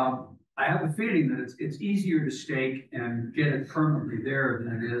so I have a feeling that it's easier to stake and get it permanently there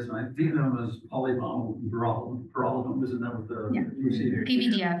than it is. And I think of them as polygonal parallelism, isn't that what you see there?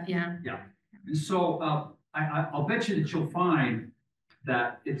 PVDF, yeah. Yeah. And so I'll bet you that you'll find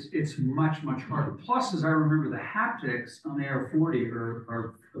that it's much harder. Plus, as I remember, the haptics on the AR40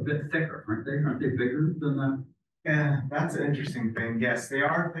 are a bit thicker, aren't they? Aren't they bigger than the? Yeah, that's an interesting thing. Yes, they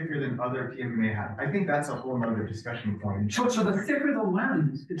are thicker than other PMMA have. I think that's a whole other discussion point. So the thicker the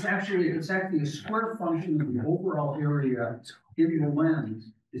lens, it's actually a square function of the overall area in the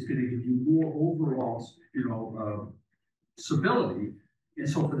lens is going to give you more overall, stability. And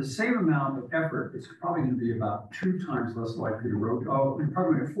so for the same amount of effort, it's probably going to be about 2 times less likely to rotate. Oh, and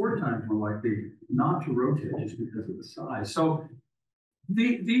probably 4 times more likely not to rotate just because of the size. So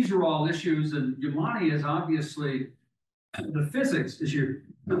these are all issues, and Yamane is obviously the physics as you're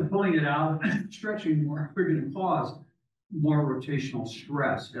pulling it out and stretching more, are going to cause more rotational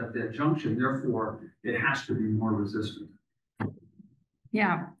stress at that junction. Therefore, it has to be more resistant.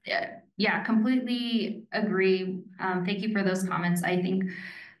 Yeah, completely agree. Thank you for those comments. I think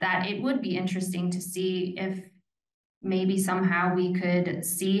that it would be interesting to see if maybe somehow we could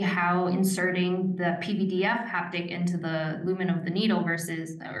see how inserting the PVDF haptic into the lumen of the needle or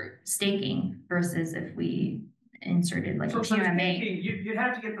staking versus if we inserted like a PMMA. Staking, you'd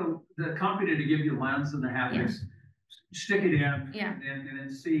have to get the company to give you the lens and the haptics, stick it in, and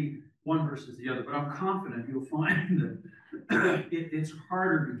then see one versus the other. But I'm confident you'll find that it's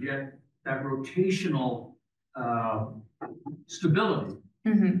harder to get that rotational stability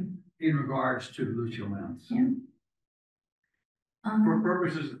in regards to the Lucio lens. Yeah. For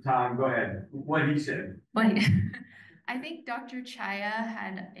purposes of time, go ahead. What he said. I think Dr. Chaya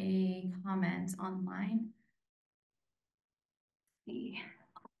had a comment online. Can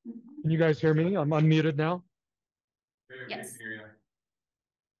you guys hear me? I'm unmuted now. Yes.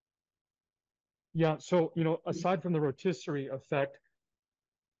 Yeah, so, aside from the rotisserie effect,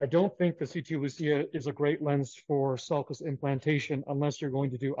 I don't think the CT Lucia is a great lens for sulcus implantation unless you're going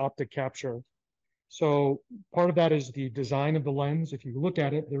to do optic capture. So part of that is the design of the lens. If you look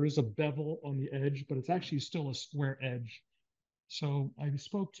at it, there is a bevel on the edge, but it's actually still a square edge. So I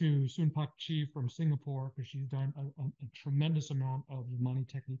spoke to Soon Pak Chi from Singapore because she's done a tremendous amount of Yamane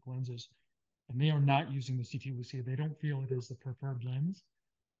technique lenses, and they are not using the CT Lucia. They don't feel it is the preferred lens,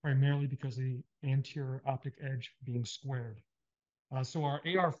 primarily because of the anterior optic edge being squared. So our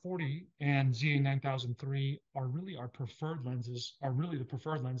AR40 and ZA9003 are really the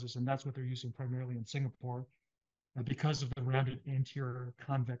preferred lenses, and that's what they're using primarily in Singapore because of the rounded anterior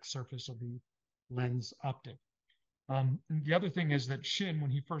convex surface of the lens optic. And the other thing is that Shin,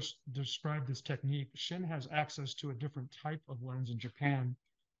 when he first described this technique, Shin has access to a different type of lens in Japan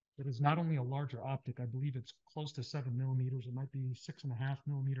that is not only a larger optic, I believe it's close to 7 millimeters, it might be 6.5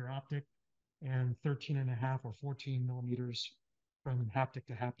 millimeter optic and 13.5 or 14 millimeters from haptic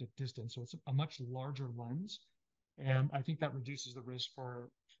to haptic distance. So it's a much larger lens. And I think that reduces the risk for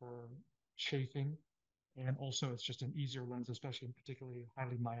chafing. And also it's just an easier lens, especially in particularly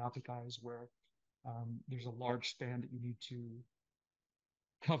highly myopic eyes where there's a large span that you need to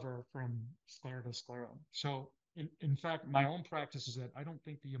cover from sclera to sclera. So in fact, my own practice is that I don't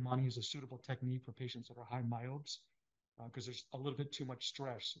think the Yamane is a suitable technique for patients that are high myopes because there's a little bit too much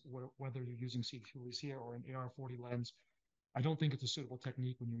stress, whether you're using CT Lucia or an AR40 lens. I don't think it's a suitable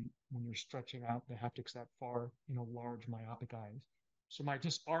technique when you're stretching out the haptics that far, large myopic eyes. So my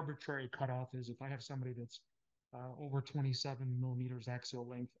just arbitrary cutoff is if I have somebody that's over 27 millimeters axial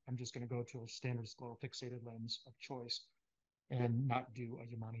length, I'm just going to go to a standard sclerofixated lens of choice. and not do a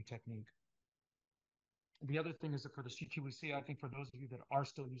Yamane technique. The other thing is that for the CT Lucia, I think for those of you that are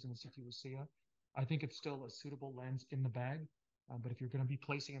still using the CT Lucia, I think it's still a suitable lens in the bag. But if you're going to be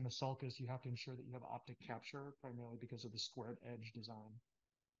placing in the sulcus, you have to ensure that you have optic capture, primarily because of the squared edge design.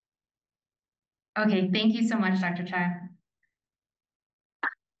 Okay, thank you so much, Dr. Char.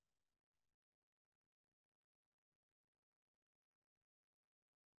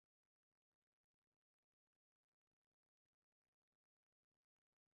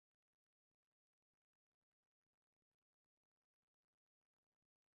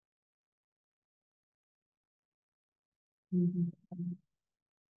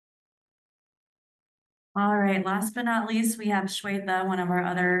 All right, last but not least, we have Swetha, one of our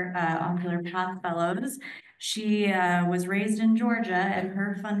other Ocular Path Fellows. She was raised in Georgia, and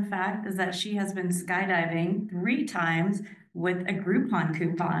her fun fact is that she has been skydiving 3 times with a Groupon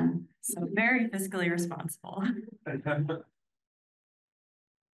coupon. So very fiscally responsible.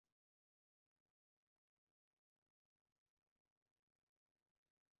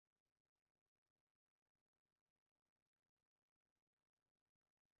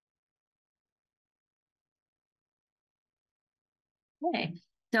 Okay,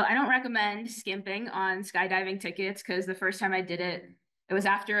 so I don't recommend skimping on skydiving tickets because the first time I did it, it was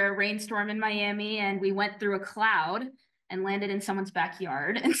after a rainstorm in Miami and we went through a cloud and landed in someone's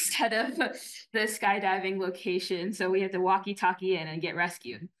backyard instead of the skydiving location. So we had to walkie-talkie in and get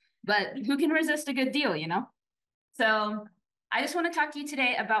rescued. But who can resist a good deal, you know? So I just want to talk to you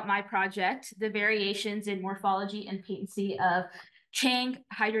today about my project, the variations in morphology and patency of Chang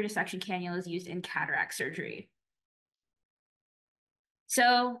hydrodissection cannulas used in cataract surgery.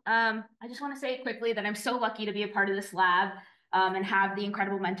 So I just want to say quickly that I'm so lucky to be a part of this lab and have the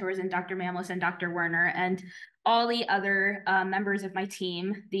incredible mentors in Dr. Mamlis and Dr. Werner and all the other members of my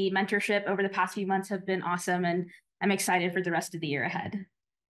team. The mentorship over the past few months have been awesome, and I'm excited for the rest of the year ahead.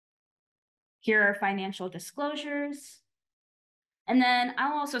 Here are financial disclosures. And then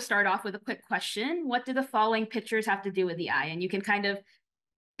I'll also start off with a quick question. What do the following pictures have to do with the eye? And you can kind of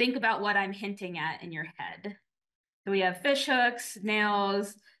think about what I'm hinting at in your head. So we have fish hooks,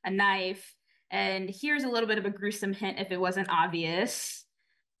 nails, a knife, and here's a little bit of a gruesome hint if it wasn't obvious.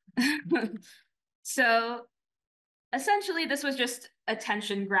 So essentially, this was just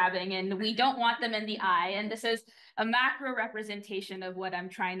attention grabbing, and we don't want them in the eye. And this is a macro representation of what I'm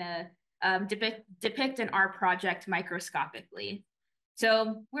trying to depict in our project microscopically.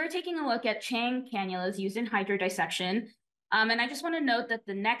 So we're taking a look at Chang cannulas used in hydrodissection. And I just want to note that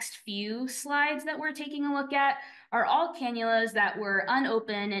the next few slides that we're taking a look at are all cannulas that were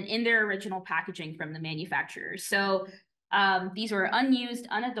unopened and in their original packaging from the manufacturers. So these were unused,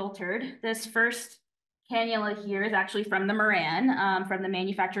 unadulterated. This first cannula here is actually from the Moran, from the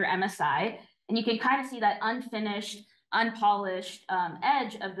manufacturer MSI. And you can kind of see that unfinished, unpolished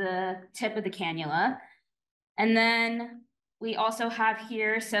edge of the tip of the cannula. And then we also have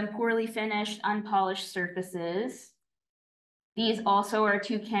here some poorly finished, unpolished surfaces. These also are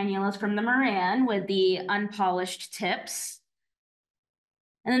 2 cannulas from the Moran with the unpolished tips.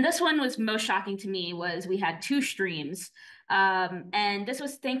 And then this one was most shocking to me was we had 2 streams. And this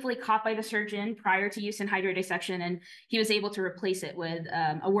was thankfully caught by the surgeon prior to use in hydrodissection, and he was able to replace it with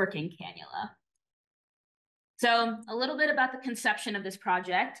a working cannula. So a little bit about the conception of this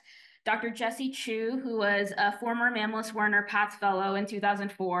project. Dr. Jesse Chu, who was a former Mamlis Werner Path Fellow in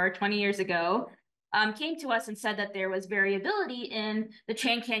 2004, 20 years ago, came to us and said that there was variability in the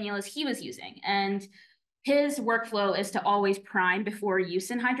Chang cannulas he was using. And his workflow is to always prime before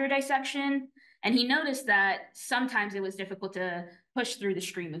use in hydrodissection. And he noticed that sometimes it was difficult to push through the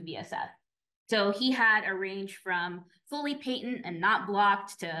stream of VSF. So he had a range from fully patent and not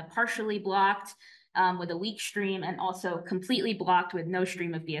blocked to partially blocked with a weak stream, and also completely blocked with no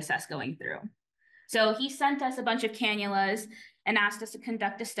stream of VSS going through. So he sent us a bunch of cannulas and asked us to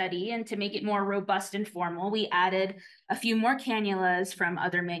conduct a study, and to make it more robust and formal, we added a few more cannulas from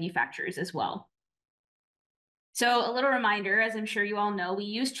other manufacturers as well. So a little reminder, as I'm sure you all know, we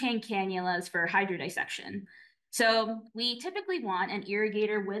use Chang cannulas for hydrodissection. So we typically want an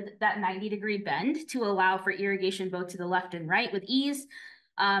irrigator with that 90-degree bend to allow for irrigation both to the left and right with ease,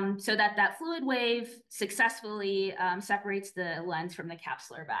 so that that fluid wave successfully separates the lens from the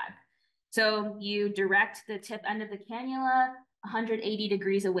capsular bag. So you direct the tip end of the cannula 180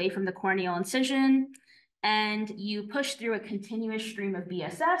 degrees away from the corneal incision, and you push through a continuous stream of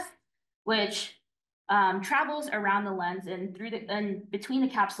BSF, which travels around the lens and between the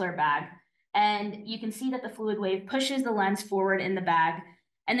capsular bag. And you can see that the fluid wave pushes the lens forward in the bag.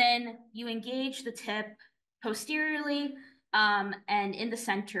 And then you engage the tip posteriorly and in the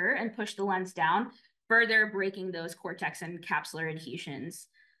center and push the lens down further breaking those cortex and capsular adhesions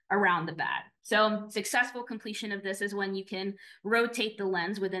around the bag. So successful completion of this is when you can rotate the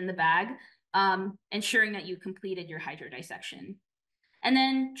lens within the bag, ensuring that you completed your hydrodissection. And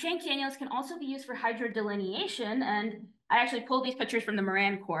then chain cannulas can also be used for hydrodelineation. And I actually pulled these pictures from the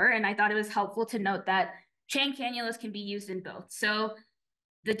Moran Core, and I thought it was helpful to note that chain cannulas can be used in both. So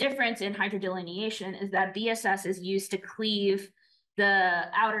the difference in hydrodelineation is that BSS is used to cleave the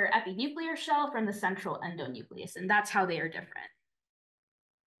outer epinuclear shell from the central endonucleus, and that's how they are different.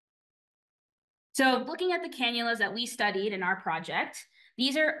 So looking at the cannulas that we studied in our project,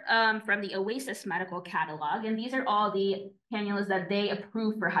 these are from the Oasis medical catalog, and these are all the cannulas that they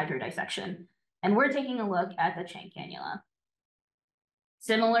approve for hydrodissection. And we're taking a look at the chain cannula.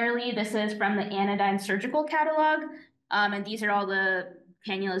 Similarly, this is from the Anodyne surgical catalog, and these are all the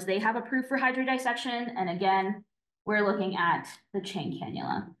cannulas they have approved for hydrodissection. And again, we're looking at the chain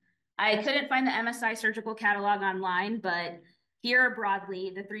cannula. I couldn't find the MSI surgical catalog online, but here are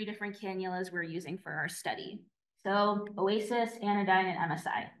broadly the 3 different cannulas we're using for our study. So Oasis, Anodyne, and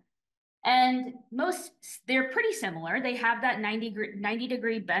MSI. And they're pretty similar. They have that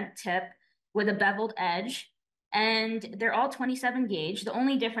 90-degree bent tip with a beveled edge, and they're all 27 gauge. The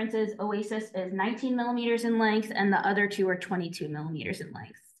only difference is Oasis is 19 millimeters in length, and the other 2 are 22 millimeters in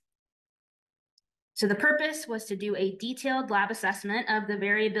length. So the purpose was to do a detailed lab assessment of the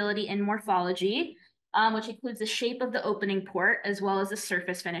variability in morphology, which includes the shape of the opening port, as well as the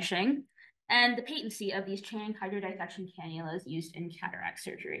surface finishing, and the patency of these chain hydrodissection cannulas used in cataract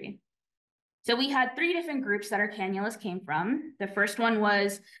surgery. So we had 3 different groups that our cannulas came from. The first one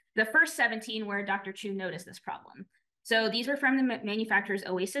was the first 17 where Dr. Chu noticed this problem. So these were from the manufacturers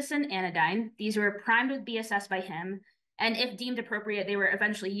Oasis and Anodyne. These were primed with BSS by him, and if deemed appropriate, they were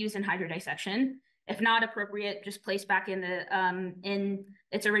eventually used in hydrodissection. If not appropriate, just placed back in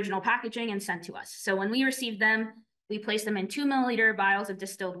its original packaging and sent to us. So when we received them, we placed them in 2 milliliter vials of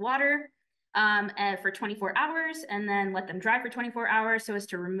distilled water for 24 hours, and then let them dry for 24 hours so as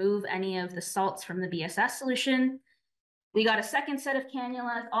to remove any of the salts from the BSS solution. We got a second set of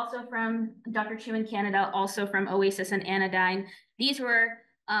cannulas, also from Dr. Chu in Canada, also from Oasis and Anodyne. These were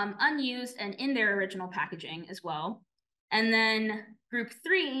unused and in their original packaging as well. And then group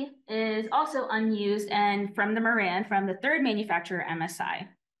 3 is also unused and from the Moran, from the 3rd manufacturer, MSI.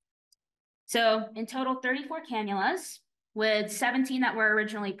 So in total, 34 cannulas, with 17 that were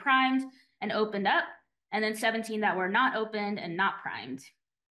originally primed and opened up, and then 17 that were not opened and not primed.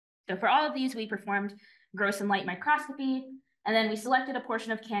 So for all of these, we performed gross and light microscopy, and then we selected a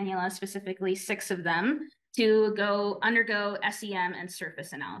portion of cannula, specifically 6 of them, to undergo SEM and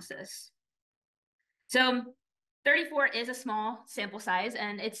surface analysis. So 34 is a small sample size,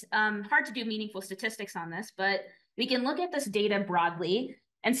 and it's hard to do meaningful statistics on this, but we can look at this data broadly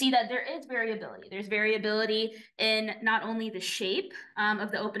and see that there is variability. There's variability in not only the shape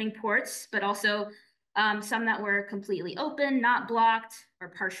of the opening ports, but also some that were completely open, not blocked, or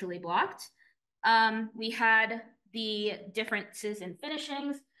partially blocked. We had the differences in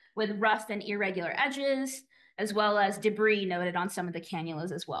finishings with rust and irregular edges, as well as debris noted on some of the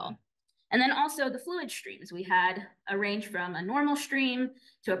cannulas as well. And then also the fluid streams. We had a range from a normal stream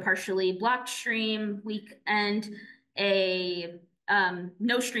to a partially blocked stream, weak, and a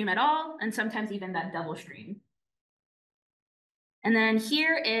no stream at all, and sometimes even that double stream. And then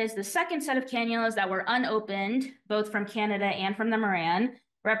here is the second set of cannulas that were unopened, both from Canada and from the Moran,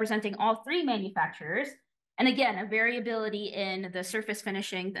 representing all 3 manufacturers. And again, a variability in the surface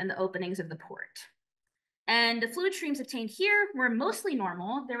finishing and the openings of the port. And the fluid streams obtained here were mostly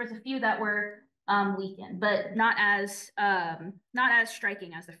normal. There was a few that were weakened, but not as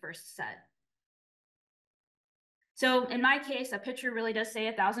striking as the first set. So in my case, a picture really does say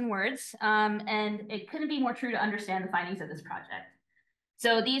 1,000 words, and it couldn't be more true to understand the findings of this project.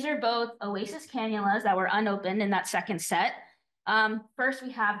 So these are both Oasis cannulas that were unopened in that second set. First,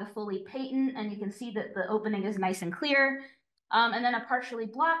 we have the fully patent, and you can see that the opening is nice and clear, and then a partially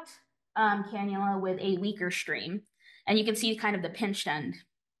blocked cannula with a weaker stream, and you can see kind of the pinched end.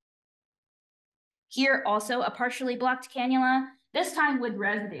 Here also a partially blocked cannula, this time with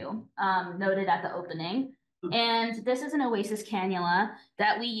residue noted at the opening. And this is an Oasis cannula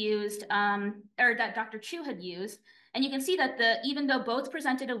that we used, or that Dr. Chu had used. And you can see that even though both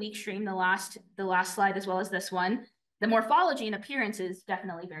presented a weak stream, the last slide as well as this one, the morphology and appearance is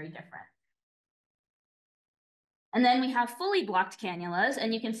definitely very different. And then we have fully blocked cannulas,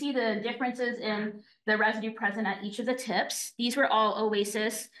 and you can see the differences in the residue present at each of the tips. These were all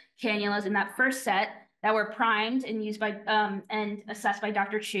Oasis cannulas in that first set that were primed and used by and assessed by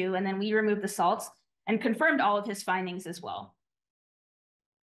Dr. Chu, and then we removed the salts and confirmed all of his findings as well.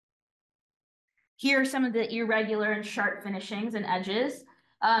 Here are some of the irregular and sharp finishings and edges.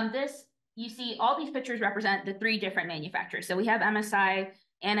 You see all these pictures represent the 3 different manufacturers. So we have MSI,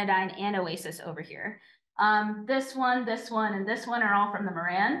 Anodyne, and Oasis over here. This one, and this one are all from the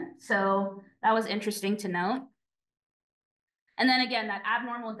Moran. So that was interesting to note. And then again, that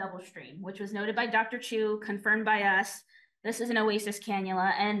abnormal double stream, which was noted by Dr. Chu, confirmed by us. This is an Oasis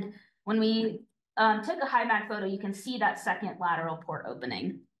cannula. And when we took a high mag photo, you can see that second lateral port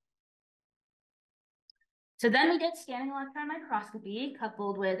opening. So then we did scanning electron microscopy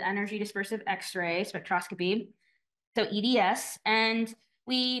coupled with energy dispersive X-ray spectroscopy, so EDS, and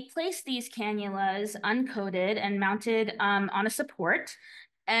we placed these cannulas uncoated and mounted on a support,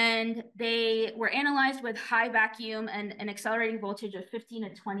 and they were analyzed with high vacuum and an accelerating voltage of 15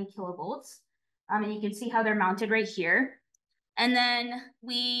 to 20 kilovolts. And you can see how they're mounted right here. And then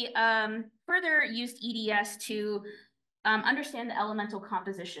we further used EDS to understand the elemental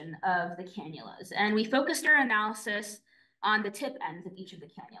composition of the cannulas. And we focused our analysis on the tip ends of each of the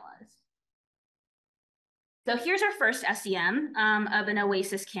cannulas. So here's our first SEM of an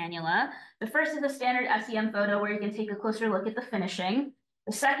Oasis cannula. The first is a standard SEM photo where you can take a closer look at the finishing.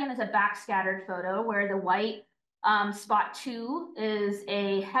 The second is a backscattered photo where the white spot 2 is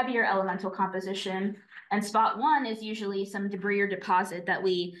a heavier elemental composition, and spot 1 is usually some debris or deposit that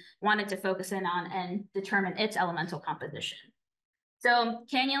we wanted to focus in on and determine its elemental composition. So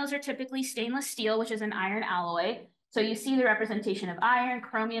cannulas are typically stainless steel, which is an iron alloy. So you see the representation of iron,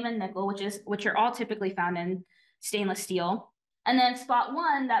 chromium, and nickel, which are all typically found in stainless steel. And then spot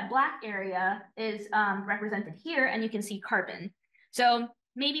 1, that black area, is represented here, and you can see carbon. So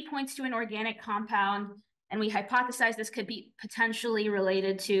maybe points to an organic compound, and we hypothesize this could be potentially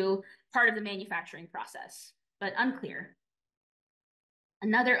related to part of the manufacturing process, but unclear.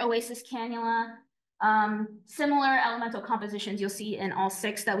 Another Oasis cannula, similar elemental compositions you'll see in all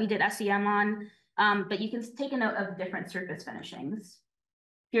 6 that we did SEM on, but you can take a note of different surface finishings.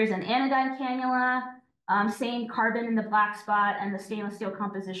 Here's an Anodyne cannula, same carbon in the black spot and the stainless steel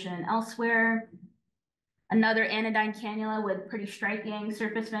composition elsewhere. Another Anodyne cannula with pretty striking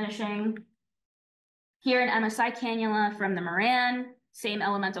surface finishing. Here an MSI cannula from the Moran, same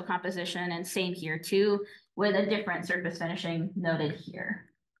elemental composition, and same here too, with a different surface finishing noted here.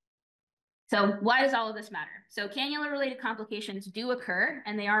 So why does all of this matter? So cannula-related complications do occur,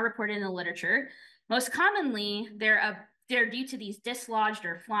 and they are reported in the literature. Most commonly, they're due to these dislodged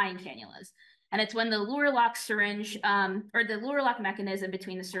or flying cannulas. And it's when the Luer lock syringe, or the Luer lock mechanism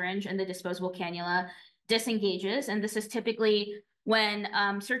between the syringe and the disposable cannula disengages. And this is typically when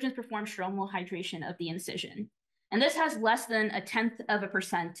surgeons perform stromal hydration of the incision. And this has less than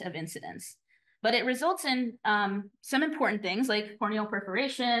 0.1% of incidence. But it results in some important things like corneal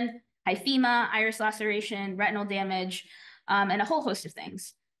perforation, hyphema, iris laceration, retinal damage, and a whole host of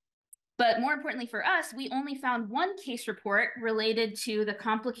things. But more importantly for us, we only found 1 case report related to the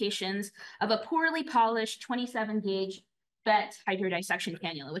complications of a poorly polished 27-gauge bent hydrodissection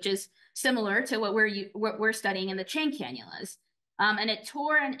cannula, which is similar to what we're studying in the chain cannulas. And it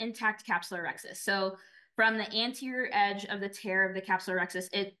tore an intact capsular rhexis. So from the anterior edge of the tear of the capsular rhexis,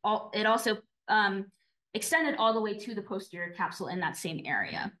 it also extended all the way to the posterior capsule in that same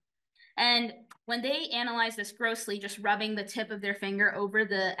area. And when they analyzed this grossly, just rubbing the tip of their finger over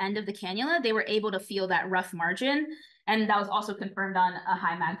the end of the cannula, they were able to feel that rough margin. And that was also confirmed on a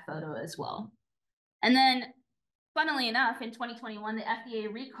high mag photo as well. And then, funnily enough, in 2021, the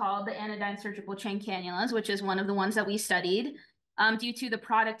FDA recalled the Anodyne surgical chain cannulas, which is one of the ones that we studied, due to the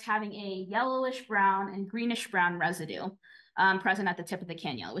product having a yellowish brown and greenish brown residue present at the tip of the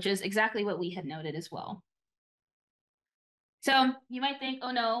cannula, which is exactly what we had noted as well. So you might think,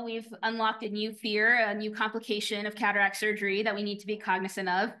 oh no, we've unlocked a new fear, a new complication of cataract surgery that we need to be cognizant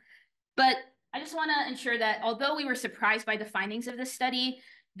of. But I just want to ensure that although we were surprised by the findings of this study,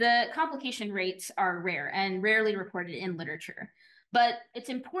 the complication rates are rare and rarely reported in literature. But it's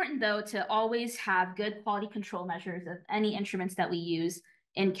important, though, to always have good quality control measures of any instruments that we use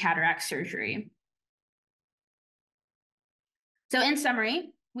in cataract surgery. So in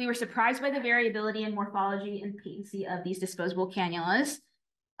summary, we were surprised by the variability in morphology and patency of these disposable cannulas.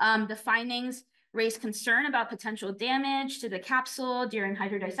 The findings raised concern about potential damage to the capsule during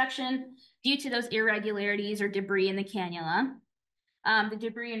hydrodissection due to those irregularities or debris in the cannula. The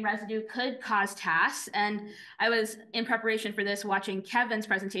debris and residue could cause TAS, and I was, in preparation for this, watching Kevin's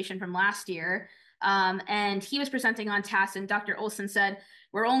presentation from last year, and he was presenting on TAS, and Dr. Olson said,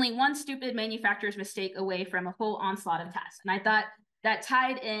 we're only 1 stupid manufacturer's mistake away from a whole onslaught of TAS. And I thought that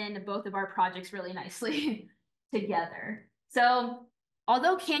tied in both of our projects really nicely together. So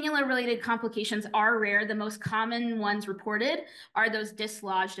Although cannula-related complications are rare, the most common ones reported are those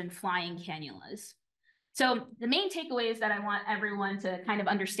dislodged and flying cannulas. So the main takeaways that I want everyone to kind of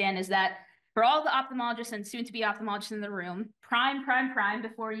understand is that for all the ophthalmologists and soon-to-be ophthalmologists in the room, prime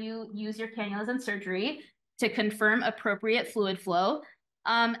before you use your cannulas in surgery to confirm appropriate fluid flow.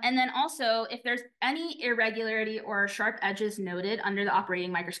 And then also, if there's any irregularity or sharp edges noted under the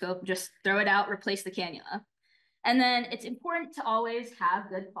operating microscope, just throw it out, replace the cannula. And then it's important to always have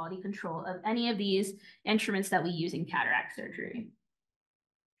good quality control of any of these instruments that we use in cataract surgery.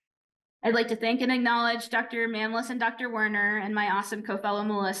 I'd like to thank and acknowledge Dr. Mamlis and Dr. Werner and my awesome co-fellow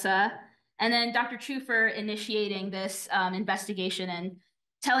Melissa, and then Dr. Chu for initiating this investigation and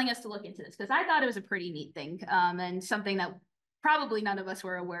telling us to look into this, because I thought it was a pretty neat thing and something that probably none of us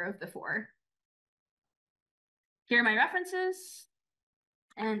were aware of before. Here are my references,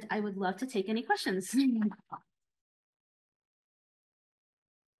 and I would love to take any questions.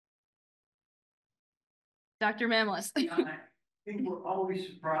 Dr. Mamlis. I think we're always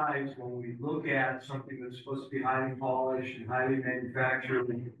surprised when we look at something that's supposed to be highly polished and highly manufactured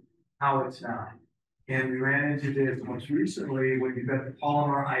and how it's not. And we ran into this most recently when you've got the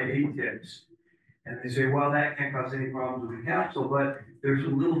polymer IA tips. And they say, well, that can't cause any problems with the capsule, but there's a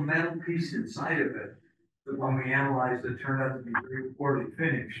little metal piece inside of it that when we analyzed it turned out to be very poorly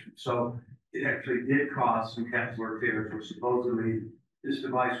finished. So it actually did cause some capsular tears, which supposedly this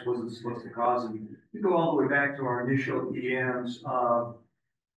device wasn't supposed to cause. And we go all the way back to our initial EMs of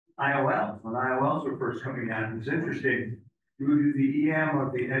IOLs. When IOLs were first coming out, it was interesting. We would do the EM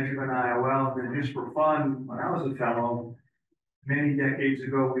of the edge of an IOL, and then just for fun, when I was a fellow, many decades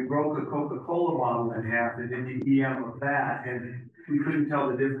ago, we broke a Coca-Cola bottle in half and did the EM of that, and we couldn't tell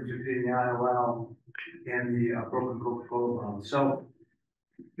the difference between the IOL and the broken Coca-Cola bottle. So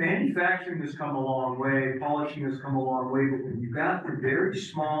manufacturing has come a long way, polishing has come a long way, but when you've got the very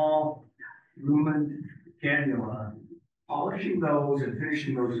small lumen cannula, polishing those and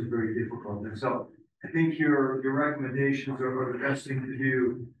finishing those is very difficult. And so I think your recommendations are the best thing to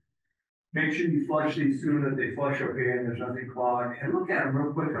do. Make sure you flush these through, that they flush okay and there's nothing clogged, and look at them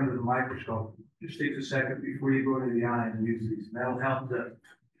real quick under the microscope. Just takes a second before you go into the eye and use these. And that'll help to,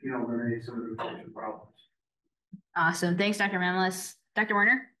 eliminate some of the future problems. Awesome. Thanks, Dr. Mamlis. Dr.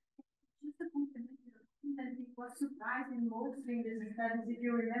 Werner? Just a compliment, it was surprising mostly in this studies. If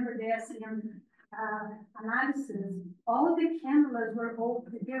you remember the SEM analysis, all of the cannulas were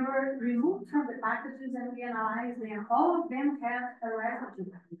open. They were removed from the packages and we analyzed them. All of them had a residue.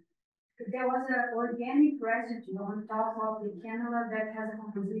 There was an organic residue on top of the cannula that has a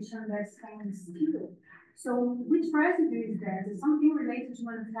composition that's kind of steel. So which residue is that? Is something related to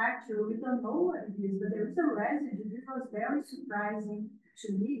manufacture? We don't know what it is, but there is a residue. This was very surprising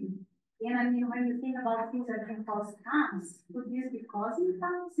to me. And I mean, when you think about things that can cause caps, could this be causing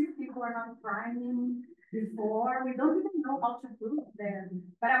caps if people are not priming before? We don't even know how to prove them.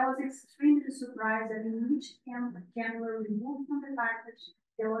 But I was extremely surprised that in each cannula removed from the package,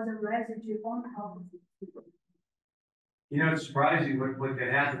 there was a residue on top of it. It's surprising what could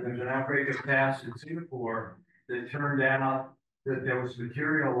happen. There's an outbreak of TAS in Singapore that turned out that there was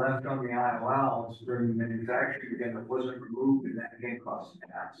material left on the IOLs during the manufacturing again that wasn't removed, and that can cause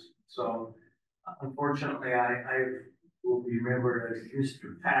TAS. So unfortunately, I will be remembered as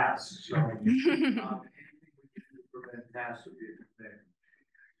Mr. TAS. So anything we can do to prevent TAS would be a good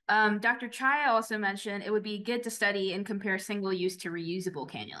thing. Dr. Chai also mentioned it would be good to study and compare single-use to reusable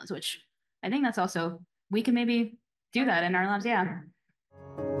cannulas, which I think that's also, we can maybe do that in our labs, yeah.